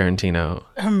Quentin Tarantino.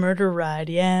 A murder ride,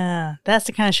 yeah. That's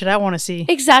the kind of shit I want to see.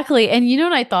 Exactly. And you know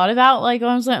what I thought about? Like,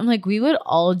 I'm like, we would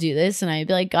all do this. And I'd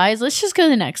be like, guys, let's just go to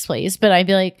the next place. But I'd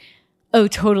be like, oh,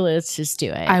 totally. Let's just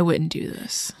do it. I wouldn't do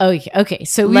this. Okay.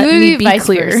 So Let we would me be be vice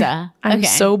clear. versa. I'm Okay.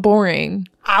 so boring.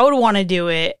 I would want to do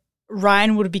it.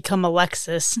 Ryan would become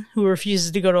Alexis, who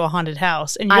refuses to go to a haunted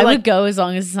house. And you're I like, would go as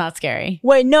long as it's not scary.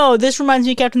 wait, no, this reminds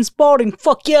me of Captain Spaulding.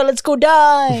 Fuck yeah, let's go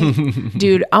die.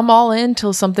 Dude, I'm all in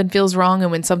till something feels wrong. And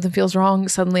when something feels wrong,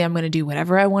 suddenly I'm going to do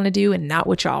whatever I want to do and not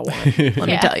what y'all want. Let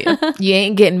me tell you. You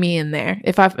ain't getting me in there.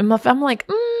 If I'm like,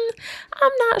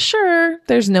 I'm not sure,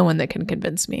 there's no one that can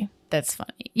convince me. That's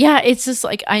funny. Yeah, it's just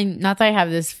like not that I have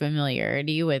this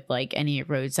familiarity with like any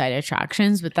roadside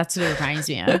attractions, but that's what it reminds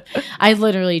me of. I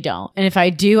literally don't. And if I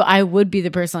do, I would be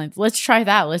the person like, let's try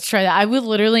that. I would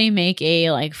literally make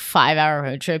a like 5-hour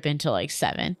road trip into like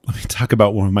 7. Let me talk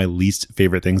about one of my least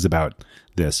favorite things about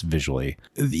this visually.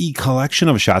 The collection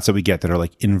of shots that we get that are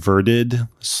like inverted,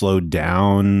 slowed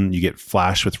down, you get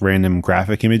flashed with random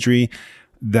graphic imagery.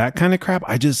 That kind of crap,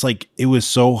 I just like, it was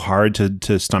so hard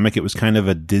to stomach. It was kind of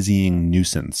a dizzying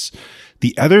nuisance.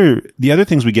 The other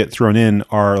things we get thrown in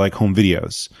are like home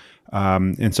videos.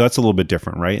 And so that's a little bit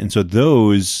different, right? And so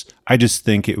those, I just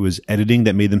think it was editing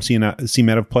that made them seem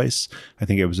out of place. I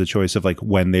think it was a choice of like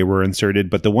when they were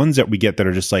inserted. But the ones that we get that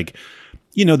are just like,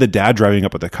 you know, the dad driving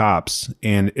up with the cops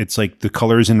and it's like the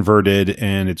color's inverted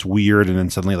and it's weird and then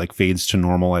suddenly like fades to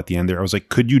normal at the end there. I was like,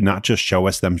 could you not just show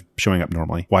us them showing up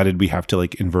normally? Why did we have to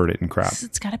like invert it and crap?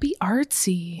 It's got to be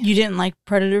artsy. You didn't like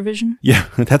Predator Vision? Yeah,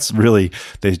 that's really,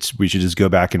 we should just go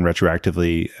back and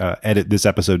retroactively edit this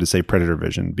episode to say Predator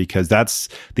Vision, because that's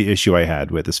the issue I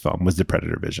had with this film was the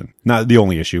Predator Vision. Not the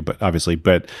only issue, but obviously.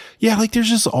 But yeah, like there's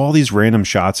just all these random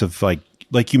shots of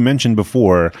like you mentioned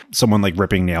before, someone like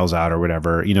ripping nails out or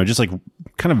whatever, you know, just like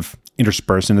kind of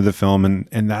interspersed into the film.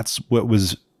 And that's what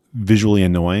was visually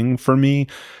annoying for me.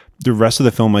 The rest of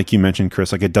the film, like you mentioned,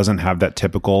 Chris, like it doesn't have that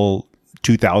typical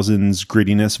 2000s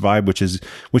grittiness vibe,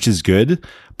 which is good,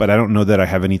 but I don't know that I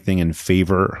have anything in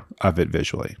favor of it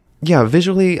visually. Yeah,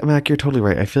 visually, Mac, you're totally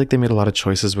right. I feel like they made a lot of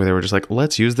choices where they were just like,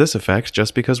 let's use this effect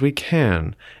just because we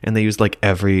can. And they used like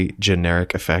every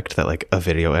generic effect that like a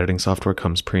video editing software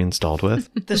comes pre-installed with.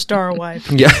 The star wipe.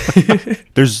 Yeah.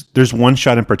 There's one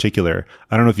shot in particular.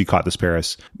 I don't know if you caught this,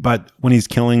 Paris, but when he's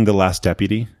killing the last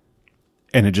deputy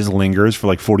and it just lingers for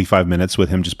like 45 minutes with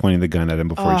him just pointing the gun at him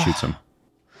before he shoots him.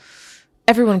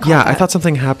 Everyone caught Yeah, that. I thought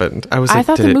something happened. I was I like,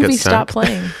 thought did the it movie get stopped stuck?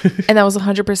 playing. And that was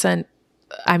 100%.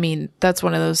 I mean, that's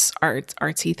one of those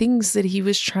artsy things that he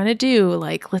was trying to do.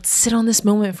 Like, let's sit on this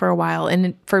moment for a while.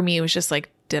 And for me, it was just like,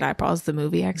 did I pause the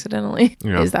movie accidentally?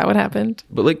 Yeah. Is that what happened?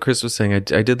 But like Chris was saying,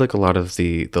 I did like a lot of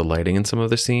the lighting in some of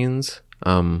the scenes.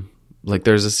 Like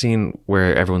there's a scene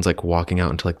where everyone's like walking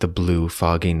out into like the blue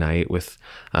foggy night with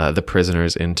the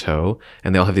prisoners in tow,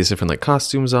 and they all have these different like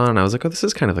costumes on. And I was like, oh, this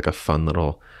is kind of like a fun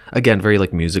little, again, very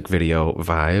like music video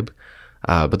vibe.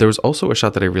 But there was also a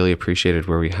shot that I really appreciated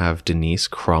where we have Denise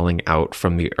crawling out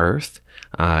from the earth,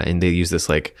 and they use this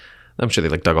like, I'm sure they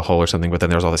like dug a hole or something, but then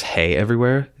there's all this hay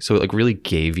everywhere. So it like really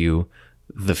gave you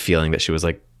the feeling that she was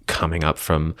like coming up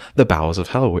from the bowels of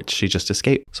hell, which she just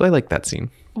escaped. So I like that scene.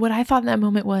 What I thought in that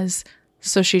moment was,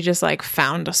 so she just like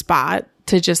found a spot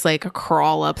to just like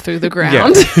crawl up through the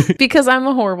ground because I'm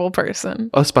a horrible person.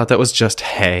 A spot that was just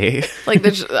hay. Like,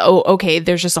 there's, okay,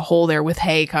 there's just a hole there with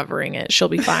hay covering it. She'll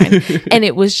be fine. And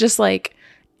it was just like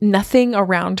nothing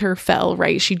around her fell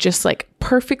right. She just like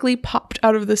perfectly popped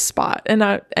out of this spot. And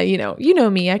I you know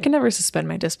me, I can never suspend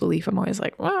my disbelief. I'm always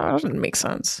like, wow, that doesn't make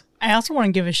sense. I also want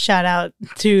to give a shout out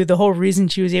to the whole reason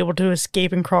she was able to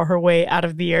escape and crawl her way out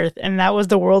of the earth. And that was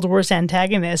the world's worst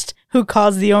antagonist who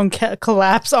caused the own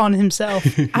collapse on himself.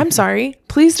 I'm sorry.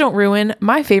 Please don't ruin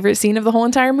my favorite scene of the whole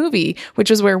entire movie,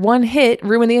 which is where one hit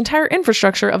ruined the entire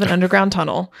infrastructure of an underground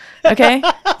tunnel. Okay?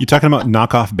 You talking about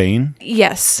knockoff Bane?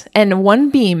 Yes. And one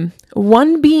beam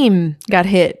got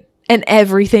hit and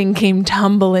everything came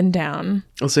tumbling down.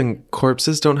 Listen,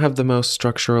 corpses don't have the most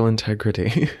structural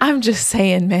integrity. I'm just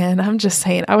saying, man. I'm just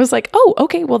saying. I was like, oh,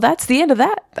 okay, well, that's the end of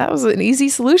that. That was an easy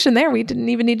solution there. We didn't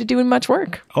even need to do much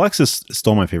work. Alexis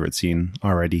stole my favorite scene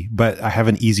already, but I have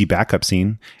an easy backup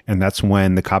scene, and that's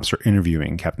when the cops are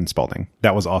interviewing Captain Spaulding.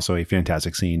 That was also a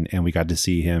fantastic scene, and we got to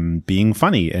see him being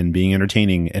funny and being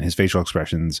entertaining, and his facial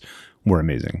expressions were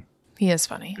amazing. He is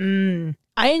funny.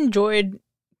 I enjoyed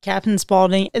Captain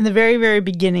Spaulding in the very, very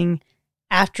beginning,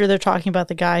 after they're talking about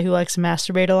the guy who likes to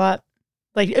masturbate a lot.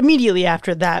 like immediately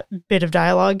after that bit of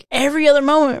dialogue. Every other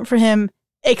moment for him,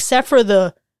 except for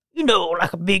the,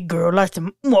 like a big girl, like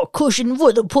the more cushion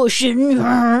for the pushing.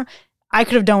 I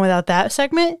could have done without that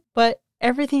segment, but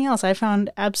everything else I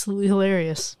found absolutely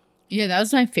hilarious. Yeah, that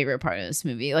was my favorite part of this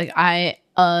movie. Like, I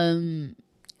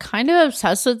kind of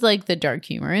obsessed with like the dark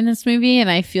humor in this movie,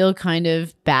 and I feel kind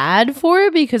of bad for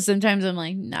it because sometimes I'm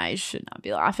like, nah, I should not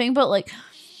be laughing. But like,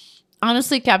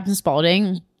 honestly, Captain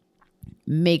Spaulding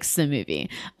makes the movie.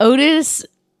 Otis,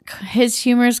 his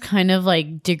humor is kind of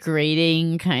like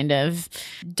degrading, kind of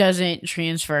doesn't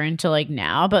transfer into like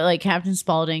now, but like Captain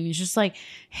Spaulding is just like,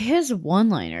 his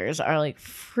one-liners are like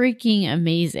freaking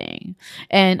amazing,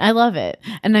 and I love it.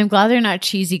 And I'm glad they're not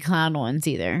cheesy clown ones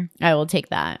either. I will take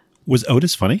that. Was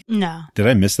Otis funny? No. Did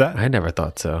I miss that? I never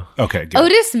thought so. Okay, good.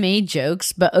 Otis made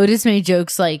jokes, but Otis made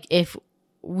jokes like if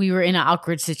we were in an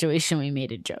awkward situation, we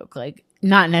made a joke. Like,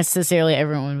 not necessarily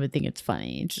everyone would think it's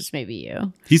funny. It's just maybe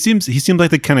you. He seemed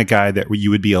like the kind of guy that you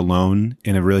would be alone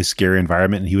in a really scary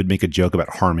environment and he would make a joke about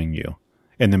harming you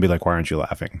and then be like, why aren't you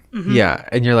laughing? Mm-hmm. Yeah.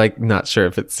 And you're like, not sure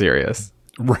if it's serious.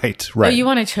 Right. Oh, you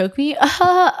want to choke me?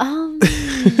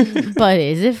 But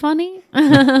is it funny?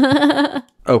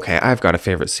 Okay, I've got a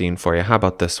favorite scene for you. How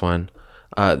about this one?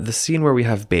 The scene where we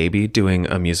have Baby doing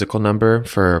a musical number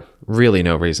for really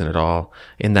no reason at all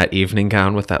in that evening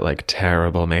gown with that like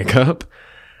terrible makeup.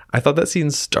 I thought that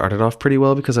scene started off pretty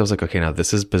well because I was like, okay, now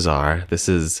this is bizarre. This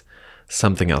is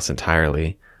something else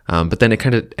entirely. But then it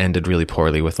kind of ended really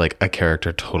poorly with like a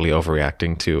character totally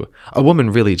overreacting to a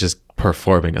woman really just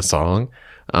performing a song.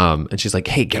 And she's like,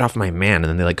 hey, get off my man. And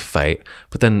then they like fight.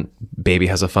 But then Baby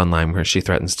has a fun line where she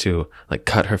threatens to like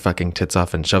cut her fucking tits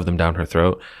off and shove them down her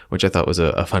throat, which I thought was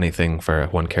a funny thing for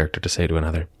one character to say to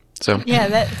another. So Yeah,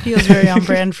 that feels very on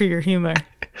brand for your humor.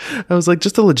 I was like,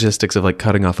 just the logistics of like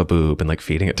cutting off a boob and like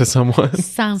feeding it to someone.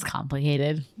 Sounds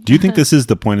complicated. Do you think this is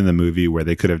the point in the movie where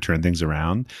they could have turned things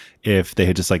around if they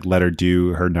had just like let her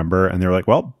do her number and they were like,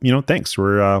 well, thanks.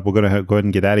 We're going to go ahead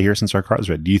and get out of here since our car's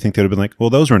ready. Do you think they would have been like, well,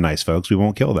 those were nice folks. We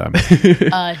won't kill them.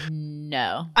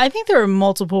 No. I think there are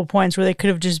multiple points where they could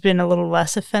have just been a little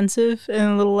less offensive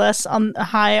and a little less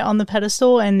high on the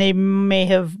pedestal, and they may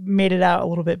have made it out a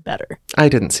little bit better. I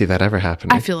didn't see that ever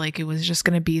happening. I feel like it was just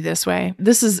going to be this way.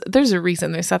 There's a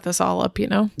reason they set this all up,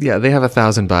 Yeah, they have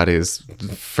 1,000 bodies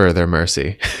for their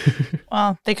mercy.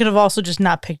 Well, they could have also just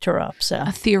not picked her up. So,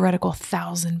 A theoretical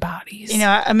 1,000 bodies.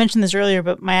 I mentioned this earlier,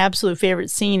 but my absolute favorite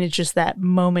scene is just that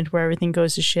moment where everything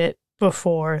goes to shit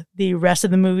before the rest of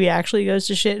the movie actually goes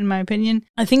to shit, in my opinion.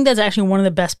 I think that's actually one of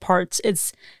the best parts.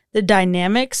 It's the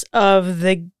dynamics of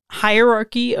the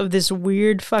hierarchy of this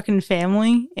weird fucking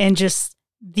family and just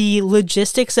the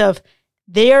logistics of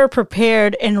they are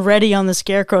prepared and ready on the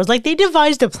scarecrows. Like, they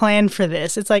devised a plan for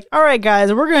this. It's like, all right,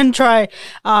 guys, we're going to try,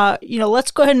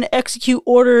 let's go ahead and execute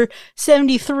Order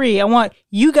 73. I want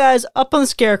you guys up on the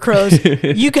scarecrows,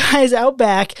 you guys out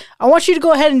back. I want you to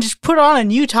go ahead and just put on a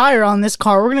new tire on this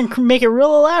car. We're going to make it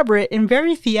real elaborate and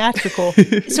very theatrical.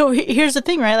 So here's the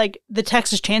thing, right? Like, the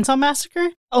Texas Chainsaw Massacre,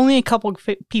 only a couple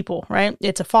people, right?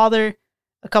 It's a father,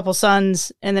 a couple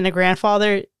sons, and then a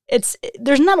grandfather.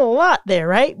 There's not a lot there,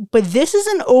 right? But this is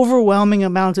an overwhelming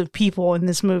amount of people in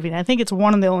this movie. And I think it's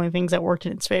one of the only things that worked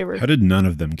in its favor. How did none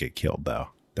of them get killed, though?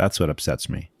 That's what upsets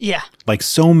me. Yeah. Like,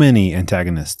 so many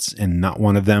antagonists and not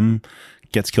one of them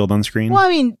gets killed on screen. Well, I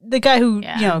mean, the guy who,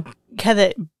 had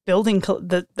that building,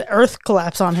 the earth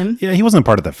collapse on him. Yeah, he wasn't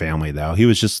part of the family, though. He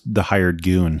was just the hired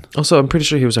goon. Also, I'm pretty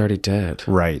sure he was already dead.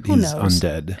 Right. Who He's knows?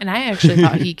 undead. And I actually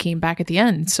thought he came back at the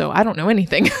end, so I don't know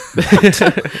anything.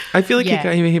 I feel like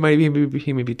Yeah.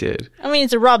 he maybe did. I mean,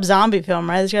 it's a Rob Zombie film,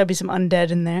 right? There's got to be some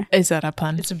undead in there. Is that a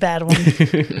pun? It's a bad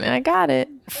one. I got it.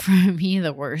 For me,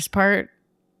 the worst part,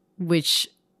 which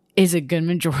is a good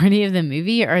majority of the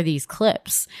movie, are these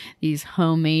clips, these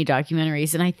homemade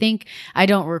documentaries. And I think I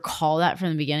don't recall that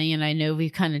from the beginning. And I know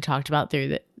we've kind of talked about through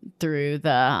the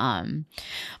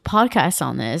podcast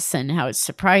on this and how it's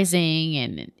surprising,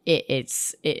 and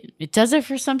it does it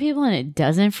for some people and it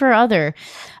doesn't for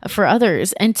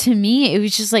others. And to me, it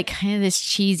was just like kind of this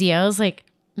cheesy. I was like,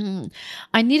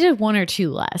 I needed one or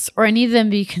two less, or I needed them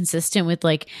to be consistent with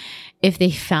like if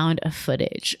they found a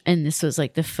footage and this was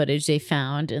like the footage they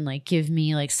found, and like give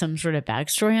me like some sort of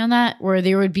backstory on that, where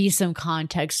there would be some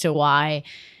context to why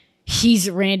he's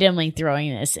randomly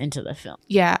throwing this into the film.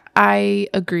 Yeah, I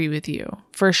agree with you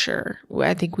for sure.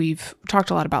 I think we've talked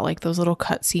a lot about like those little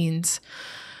cut scenes.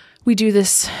 We do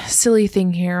this silly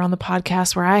thing here on the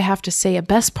podcast where I have to say a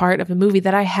best part of a movie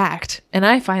that I hacked, and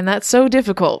I find that so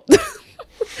difficult.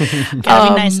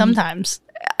 Gotta be nice sometimes.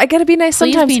 I gotta be nice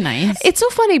Please sometimes. be nice. It's so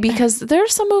funny because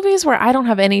there's some movies where I don't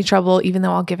have any trouble, even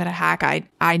though I'll give it a hack.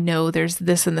 I know there's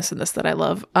this and this and this that I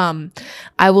love.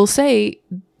 I will say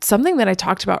something that I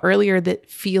talked about earlier that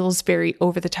feels very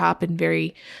over the top and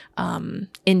very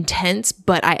intense,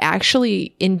 but I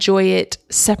actually enjoy it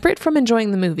separate from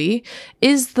enjoying the movie,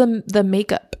 is the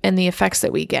makeup and the effects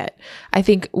that we get. I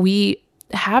think we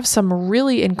have some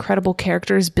really incredible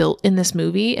characters built in this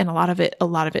movie, and a lot of it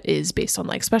is based on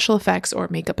like special effects or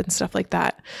makeup and stuff like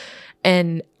that.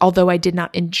 And although I did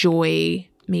not enjoy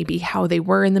maybe how they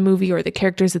were in the movie or the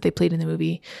characters that they played in the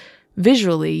movie,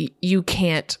 visually you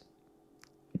can't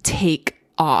take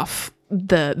off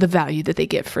the value that they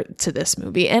give to this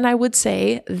movie. And I would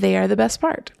say they are the best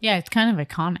part. Yeah, it's kind of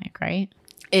iconic, right?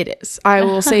 It is. I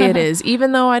will say it is.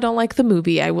 Even though I don't like the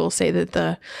movie, I will say that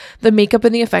the makeup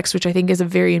and the effects, which I think is a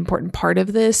very important part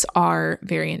of this, are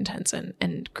very intense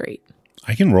and great.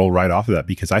 I can roll right off of that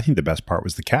because I think the best part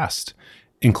was the cast,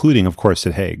 including, of course,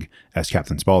 Sid Haig as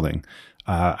Captain Spaulding.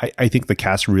 I think the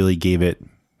cast really gave it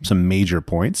some major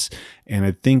points. And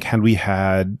I think had we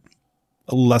had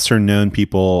lesser known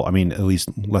people, I mean, at least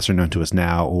lesser known to us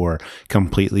now, or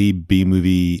completely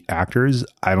B-movie actors,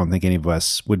 I don't think any of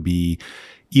us would be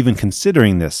even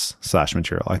considering this slash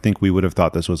material. I think we would have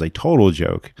thought this was a total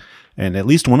joke, and at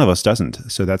least one of us doesn't.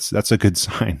 So that's a good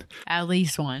sign. At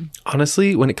least one.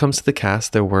 Honestly, when it comes to the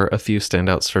cast, there were a few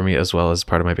standouts for me as well as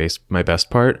part of my best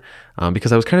part,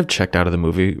 because I was kind of checked out of the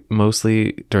movie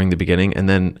mostly during the beginning, and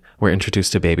then we're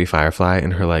introduced to Baby Firefly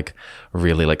and her like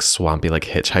really like swampy like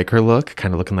hitchhiker look,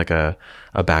 kind of looking like a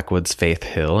backwoods Faith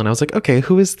Hill, and I was like, okay,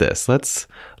 who is this? Let's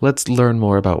learn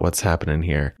more about what's happening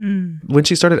here. When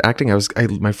she started acting,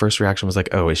 my first reaction was like,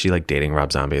 oh, is she like dating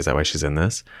Rob Zombie? Is that why she's in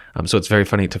this? So it's very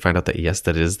funny to find out that yes,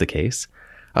 that is the case.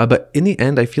 But in the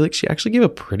end, I feel like she actually gave a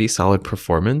pretty solid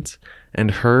performance,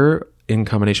 and her in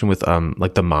combination with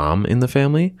like the mom in the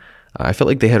family, I felt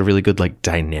like they had a really good like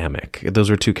dynamic. Those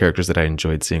were two characters that I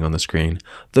enjoyed seeing on the screen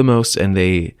the most, and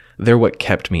they're what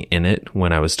kept me in it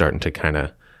when I was starting to kind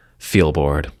of feel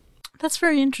bored. That's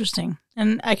very interesting,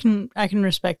 and I can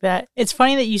respect that. It's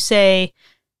funny that you say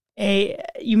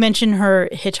you mentioned her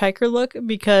hitchhiker look,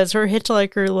 because her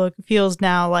hitchhiker look feels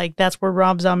now like that's where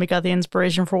Rob Zombie got the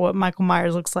inspiration for what Michael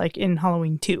Myers looks like in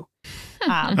Halloween 2.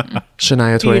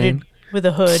 Shania Twain Bearded with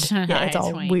a hood. Yeah, it's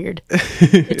all weird.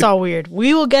 It's all weird.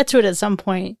 We will get to it at some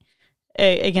point,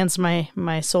 against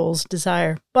my soul's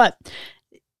desire. But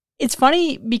it's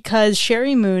funny because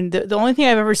Sherry Moon, the only thing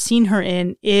I've ever seen her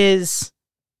in is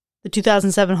the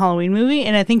 2007 Halloween movie,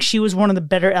 and I think she was one of the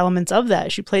better elements of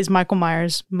that. She plays Michael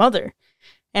Myers' mother,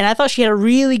 and I thought she had a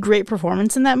really great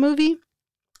performance in that movie.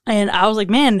 And I was like,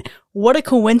 man, what a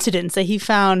coincidence that he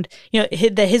found,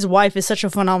 that his wife is such a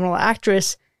phenomenal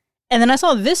actress. And then I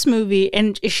saw this movie,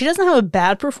 and she doesn't have a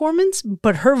bad performance,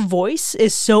 but her voice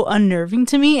is so unnerving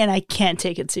to me, and I can't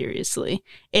take it seriously.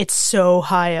 It's so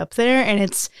high up there, and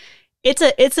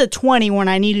it's a 20 when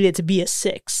I needed it to be a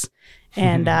 6.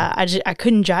 And I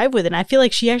couldn't jive with it. And I feel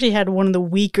like she actually had one of the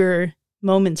weaker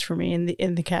moments for me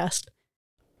in the cast.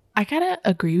 I gotta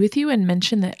agree with you and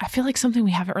mention that I feel like something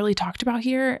we haven't really talked about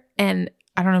here, and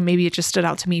I don't know, maybe it just stood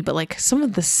out to me, but like some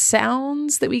of the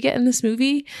sounds that we get in this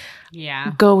movie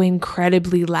go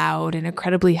incredibly loud and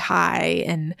incredibly high.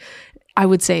 And I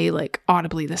would say like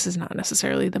audibly, this is not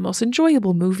necessarily the most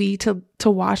enjoyable movie to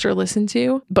watch or listen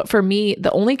to. But for me,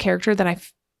 the only character that I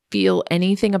feel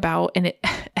anything about, and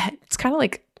it's kind of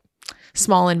like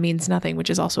small and means nothing, which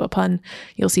is also a pun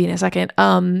you'll see in a second,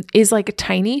 is like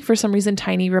Tiny. For some reason,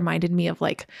 Tiny reminded me of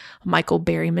like Michael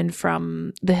Berryman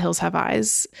from The Hills Have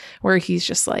Eyes, where he's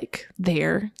just like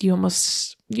there. You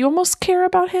almost care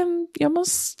about him. You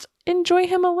almost enjoy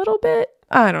him a little bit.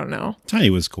 I don't know. Tiny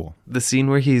was cool. The scene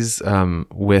where he's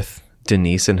with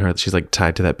Denise and her, she's like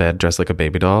tied to that bed dressed like a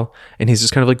baby doll, and he's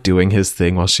just kind of like doing his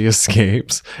thing while she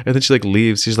escapes, and then she like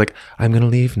leaves. She's like, I'm gonna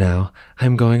leave now,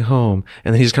 I'm going home,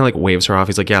 and then he just kind of like waves her off.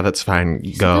 He's like, yeah, that's fine,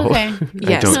 go. Okay. I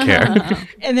Yes. don't care.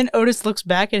 And then Otis looks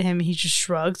back at him, and he just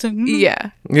shrugs. Like,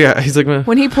 Yeah, he's like,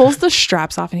 When he pulls the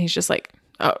straps off and he's just like,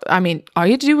 oh, I mean, all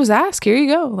you had to do was ask. Here you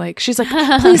go. Like, she's like,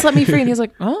 please let me free. And he's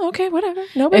like, oh, okay, whatever.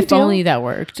 No big If deal. only that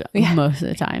worked most of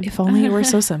the time. If only it were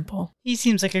so simple. he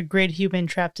seems like a great human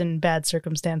trapped in bad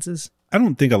circumstances. I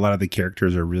don't think a lot of the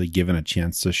characters are really given a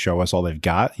chance to show us all they've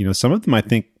got. Some of them I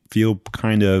think feel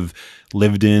kind of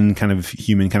lived in, kind of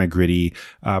human, kind of gritty,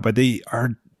 but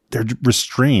they're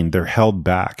restrained, they're held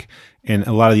back. And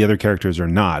a lot of the other characters are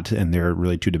not, and they're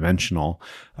really two-dimensional.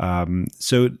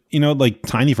 So, like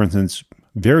Tiny, for instance,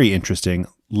 very interesting.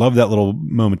 love that little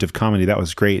moment of comedy. That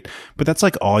was great. But that's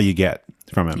like all you get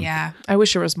from him. Yeah, I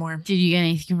wish there was more. Did you get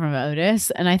anything from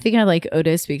Otis? And I think I like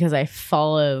Otis because I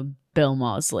follow Bill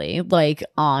Moseley like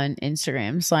on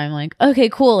Instagram. So I'm like, okay,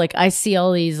 cool. Like I see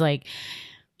all these like,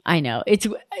 I know it's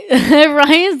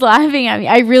Ryan's laughing at me.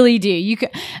 I really do. You can,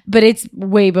 but it's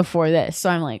way before this. So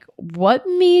I'm like, what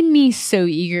made me so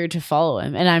eager to follow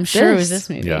him? And I'm sure it was this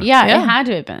movie. Yeah, it had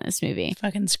to have been this movie.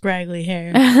 Fucking scraggly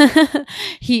hair.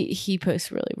 He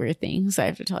posts really weird things, I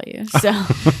have to tell you. So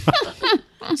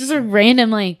just a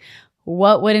random like,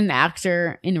 what would an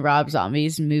actor in Rob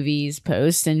Zombie's movies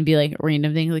post and be like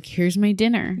random thing like, here's my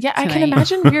dinner. Yeah, tonight. I can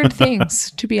imagine weird things,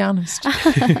 to be honest.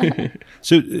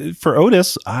 So for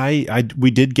Otis, we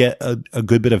did get a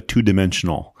good bit of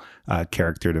two-dimensional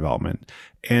character development.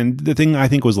 And the thing I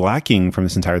think was lacking from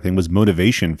this entire thing was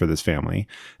motivation for this family,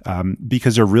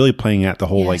 because they're really playing at the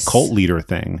whole like cult leader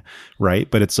thing, right?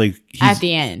 But it's like at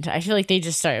the end, I feel like they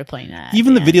just started playing that.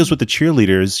 Even the videos with the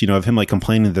cheerleaders, you know, of him like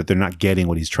complaining that they're not getting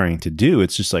what he's trying to do.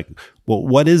 It's just like, well,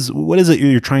 what is it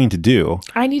you're trying to do?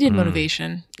 I needed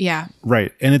motivation. Yeah.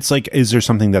 Right. And it's like, is there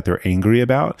something that they're angry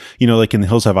about? You know, like in The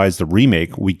Hills Have Eyes, the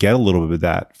remake, we get a little bit of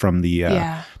that from the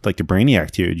like the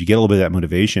Brainiac dude. You get a little bit of that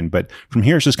motivation. But from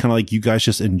here, it's just kind of like you guys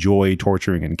just enjoy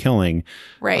torturing and killing.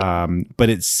 Right. But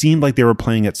it seemed like they were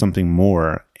playing at something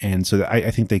more. And so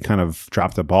I think they kind of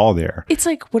dropped the ball there. It's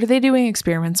like, what are they doing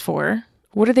experiments for?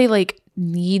 What do they like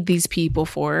need these people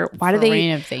for? Why do they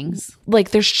random things?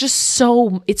 Like, there's just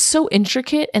it's so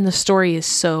intricate and the story is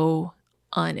so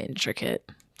unintricate.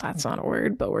 That's not a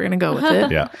word, but we're going to go with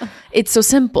it. Yeah. It's so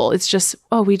simple. It's just,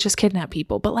 oh, we just kidnap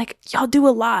people. But like, y'all do a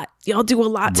lot. Y'all do a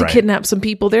lot to kidnap some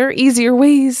people. There are easier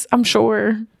ways, I'm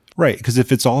sure. Right. Because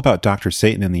if it's all about Dr.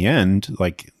 Satan in the end,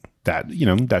 like that, you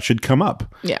know, that should come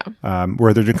up. Yeah.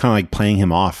 Where they're just kind of like playing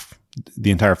him off the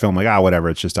entire film, like, whatever,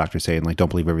 it's just Dr. Satan. Like, don't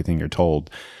believe everything you're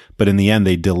told. But in the end,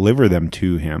 they deliver them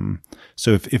to him.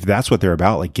 So if that's what they're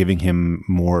about, like giving him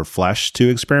more flesh to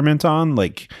experiment on,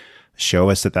 like show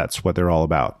us that that's what they're all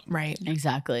about. Right.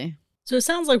 Exactly. So it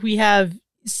sounds like we have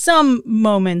some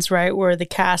moments, right, where the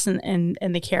cast and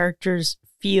the characters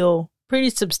feel pretty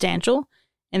substantial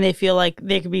and they feel like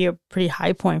they could be a pretty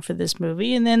high point for this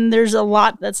movie. And then there's a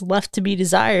lot that's left to be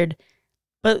desired.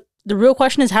 But the real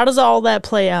question is, how does all that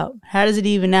play out? How does it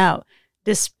even out?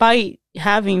 Despite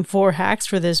having 4 hacks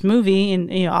for this movie,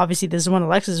 and you know, obviously this is one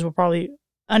Alexis will probably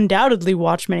undoubtedly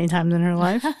watch many times in her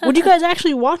life. Would you guys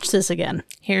actually watch this again?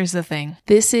 Here's the thing.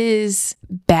 This is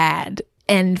bad.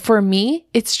 And for me,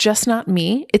 it's just not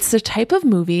me. It's the type of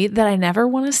movie that I never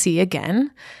want to see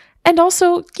again. And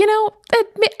also, you know,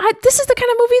 this is the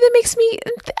kind of movie that makes me,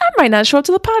 I might not show up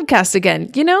to the podcast again,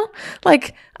 you know?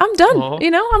 Like, I'm done,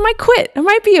 you know? I might quit. I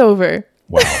might be over.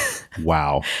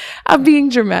 Wow. I'm being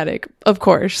dramatic, of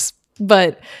course.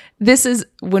 But this is,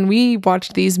 when we watch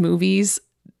these movies,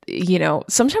 you know,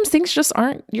 sometimes things just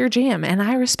aren't your jam. And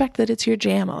I respect that it's your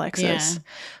jam, Alexis. Yeah.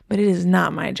 But it is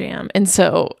not my jam. And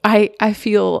so I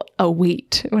feel a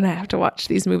weight when I have to watch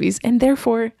these movies. And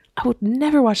therefore, I would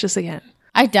never watch this again.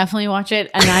 I definitely watch it,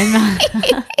 and I'm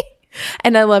not.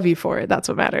 And I love you for it. That's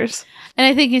what matters. And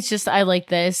I think it's just, I like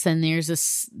this, and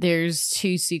there's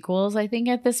 2 sequels, I think,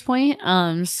 at this point.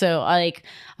 So I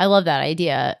love that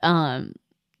idea.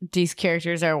 These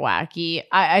characters are wacky.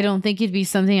 I don't think it'd be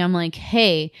something I'm like,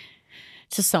 hey,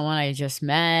 to someone I just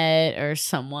met or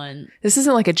someone. This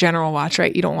isn't like a general watch,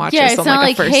 right? You don't watch Yeah, this it's on not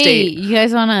like a first hey, date. you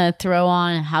guys want to throw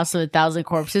on House of a Thousand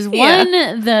Corpses? Yeah.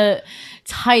 The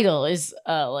title is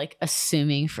like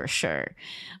assuming for sure.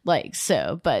 Like,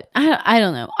 so, but I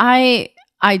don't know.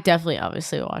 I definitely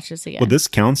obviously will watch this again. Well, this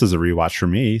counts as a rewatch for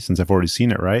me since I've already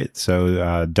seen it, right?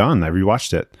 So done. I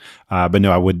rewatched it. But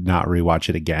no, I would not rewatch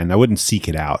it again. I wouldn't seek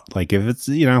it out. Like if it's,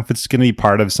 you know, if it's going to be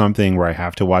part of something where I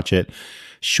have to watch it,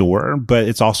 sure. But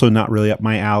it's also not really up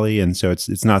my alley. And so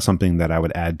it's not something that I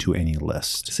would add to any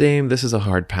list. Same. This is a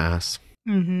hard pass.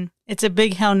 Mm-hmm. It's a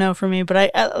big hell no for me.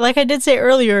 But I like I did say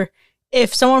earlier,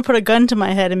 if someone put a gun to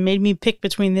my head and made me pick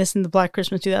between this and the Black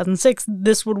Christmas 2006,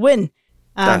 this would win.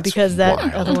 Because that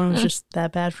other one was just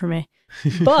that bad for me.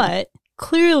 But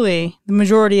clearly, the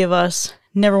majority of us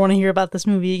never want to hear about this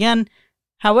movie again.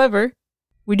 However,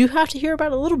 we do have to hear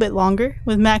about it a little bit longer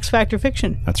with Max Factor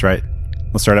Fiction. That's right.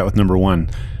 Let's start out with number 1.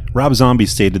 Rob Zombie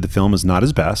stated the film is not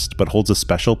his best, but holds a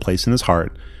special place in his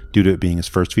heart due to it being his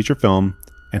first feature film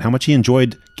and how much he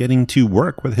enjoyed getting to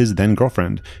work with his then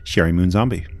girlfriend, Sherry Moon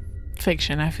Zombie.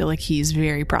 Fiction. I feel like he's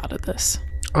very proud of this.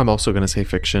 I'm also going to say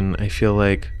fiction. I feel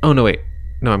like... Oh, no, wait.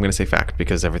 No, I'm going to say fact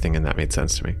because everything in that made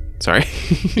sense to me. Sorry.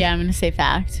 Yeah, I'm going to say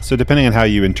fact. So depending on how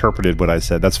you interpreted what I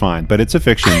said, that's fine. But it's a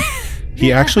fiction.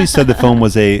 He actually said the film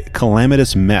was a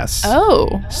calamitous mess,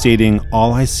 Oh, stating,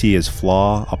 "All I see is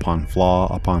flaw upon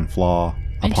flaw upon flaw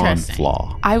upon Interesting.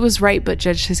 flaw." I was right, but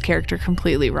judged his character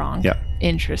completely wrong. Yeah.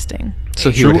 Interesting.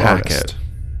 So he True would hack artist. it.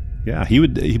 Yeah,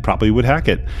 he probably would hack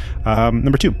it.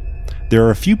 Number 2. There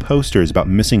are a few posters about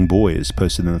missing boys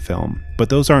posted in the film, but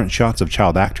those aren't shots of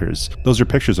child actors. Those are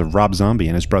pictures of Rob Zombie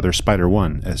and his brother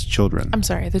Spider-1 as children. I'm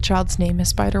sorry, the child's name is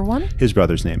Spider-1? His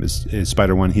brother's name is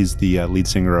Spider-1. He's the lead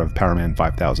singer of Power Man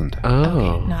 5000. Oh.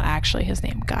 Okay, not actually his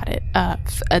name. Got it. A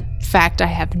fact I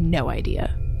have no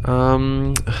idea.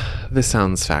 This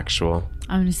sounds factual.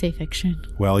 I'm gonna say fiction.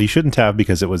 Well, you shouldn't have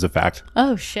because it was a fact.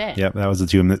 Oh shit. Yep, that was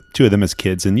the two of them as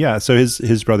kids. And yeah, so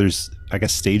his brother's, I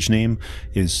guess, stage name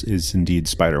is indeed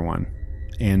Spider-1.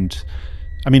 And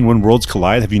I mean, when worlds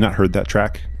collide, have you not heard that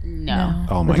track? No.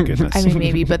 Oh my goodness. I mean,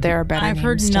 maybe, but there are better I've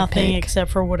heard names to nothing pick. except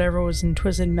for whatever was in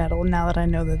Twisted Metal. Now that I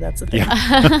know that that's a thing.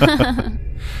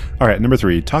 All right, number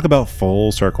 3, talk about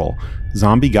full circle.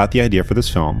 Zombie got the idea for this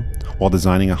film while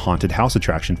designing a haunted house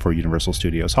attraction for Universal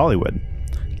Studios Hollywood.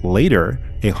 Later,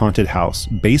 a haunted house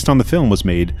based on the film was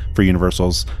made for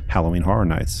Universal's Halloween Horror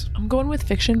Nights. I'm going with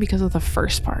fiction because of the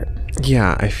first part.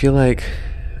 Yeah, I feel like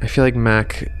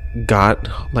Mac got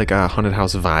like a haunted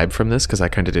house vibe from this because I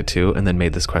kind of did too, and then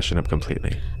made this question up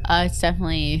completely. It's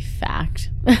definitely fact.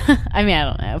 I mean, I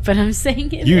don't know, but I'm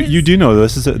saying it is. You do know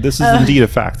this is indeed a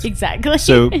fact. Exactly.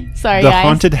 So Sorry, the guys.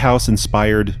 haunted house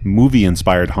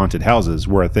movie-inspired haunted houses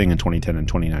were a thing in 2010 and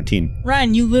 2019.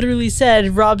 Ryan, you literally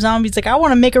said Rob Zombie's like, I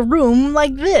want to make a room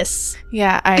like this.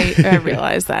 Yeah, I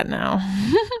realize that now.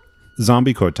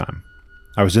 Zombie quote time.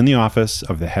 I was in the office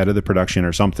of the head of the production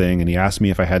or something, and he asked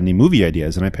me if I had any movie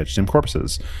ideas, and I pitched him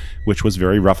Corpses, which was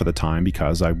very rough at the time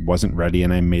because I wasn't ready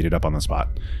and I made it up on the spot.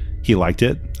 He liked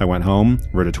it. I went home,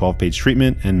 wrote a 12-page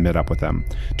treatment, and met up with them.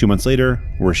 2 months later,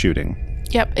 we're shooting.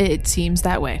 Yep, it seems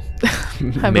that way.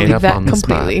 I Made believe up that on the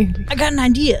spot. completely. I got an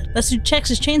idea. Let's do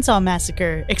Texas Chainsaw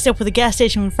Massacre, except with a gas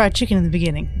station with fried chicken in the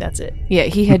beginning. That's it. Yeah,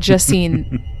 he had just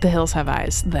seen The Hills Have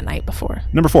Eyes the night before.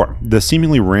 Number 4, the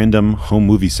seemingly random home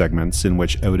movie segments in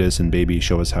which Otis and Baby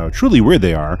show us how truly weird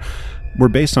they are were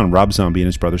based on Rob Zombie and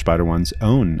his brother Spider-1's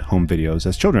own home videos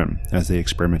as children, as they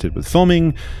experimented with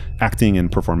filming, acting,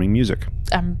 and performing music.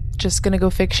 I'm just going to go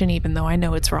fiction even though I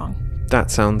know it's wrong. That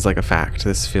sounds like a fact.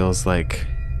 This feels like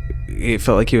it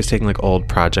felt like he was taking like old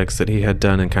projects that he had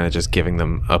done and kind of just giving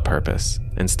them a purpose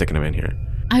and sticking them in here.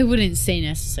 I wouldn't say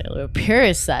necessarily what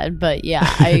Paris said, but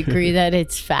yeah, I agree that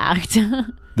it's fact.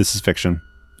 This is fiction.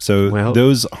 So Well-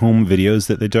 those home videos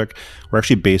that they took were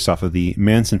actually based off of the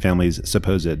Manson family's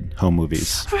supposed home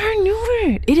movies. I knew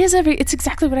it. It's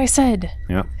exactly what I said.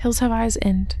 Yeah. Hills Have Eyes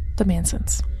and The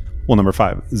Mansons. Well, number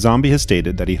 5, Zombie has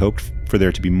stated that he hoped for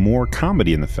there to be more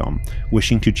comedy in the film,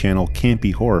 wishing to channel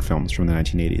campy horror films from the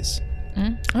 1980s.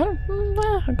 I'll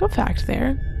go fact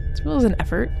there. It was an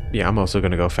effort. Yeah, I'm also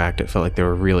going to go fact. It felt like they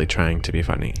were really trying to be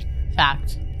funny.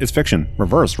 Fact. It's fiction.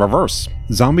 Reverse.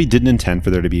 Zombie didn't intend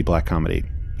for there to be black comedy.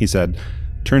 He said,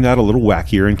 turned out a little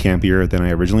wackier and campier than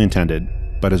I originally intended,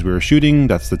 but as we were shooting,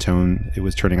 that's the tone it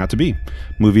was turning out to be.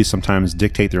 Movies sometimes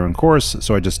dictate their own course,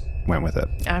 so I just went with it.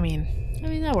 I mean,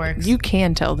 that works. you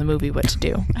can tell the movie what to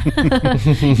do.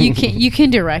 You can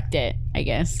direct it, I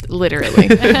guess. Literally.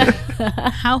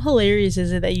 How hilarious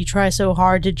is it that you try so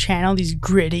hard to channel these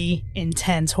gritty,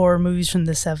 intense horror movies from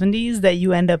the 70s that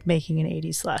you end up making an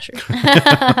 80s slasher?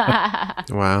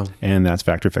 Wow. And that's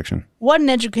fact or fiction. What an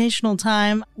educational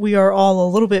time. We are all a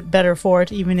little bit better for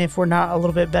it, even if we're not a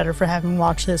little bit better for having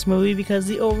watched this movie, because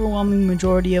the overwhelming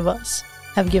majority of us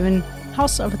have given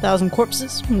House of a Thousand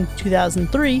Corpses from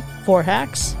 2003 4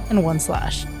 hacks and 1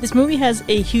 slash. This movie has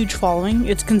a huge following.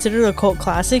 It's considered a cult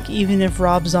classic, even if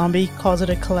Rob Zombie calls it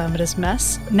a calamitous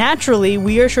mess. Naturally,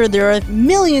 we are sure there are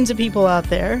millions of people out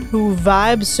there who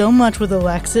vibe so much with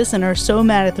Alexis and are so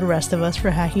mad at the rest of us for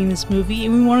hacking this movie,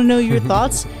 and we want to know your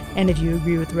thoughts. And if you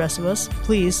agree with the rest of us,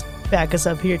 please back us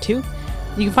up here too.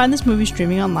 You can find this movie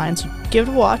streaming online, so give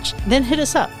it a watch, then hit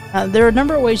us up. There are a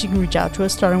number of ways you can reach out to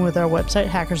us, starting with our website,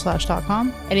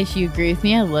 hackerslash.com. And if you agree with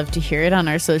me, I'd love to hear it on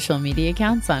our social media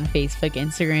accounts on Facebook,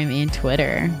 Instagram, and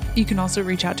Twitter. You can also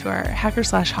reach out to our Hacker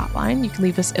Slash hotline. You can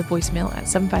leave us a voicemail at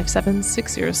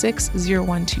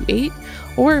 757-606-0128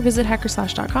 or visit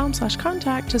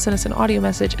hackerslash.com/contact to send us an audio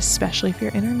message, especially if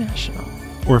you're international.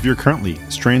 Or if you're currently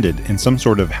stranded in some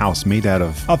sort of house made out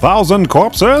of 1,000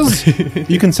 corpses,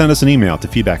 you can send us an email to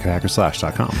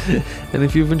feedback@hackerslash.com. And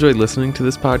if you've enjoyed listening to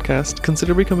this podcast,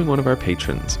 consider becoming one of our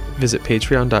patrons. Visit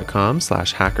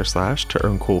patreon.com/hackerslash to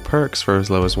earn cool perks for as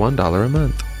low as $1 a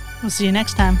month. We'll see you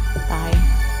next time. Bye.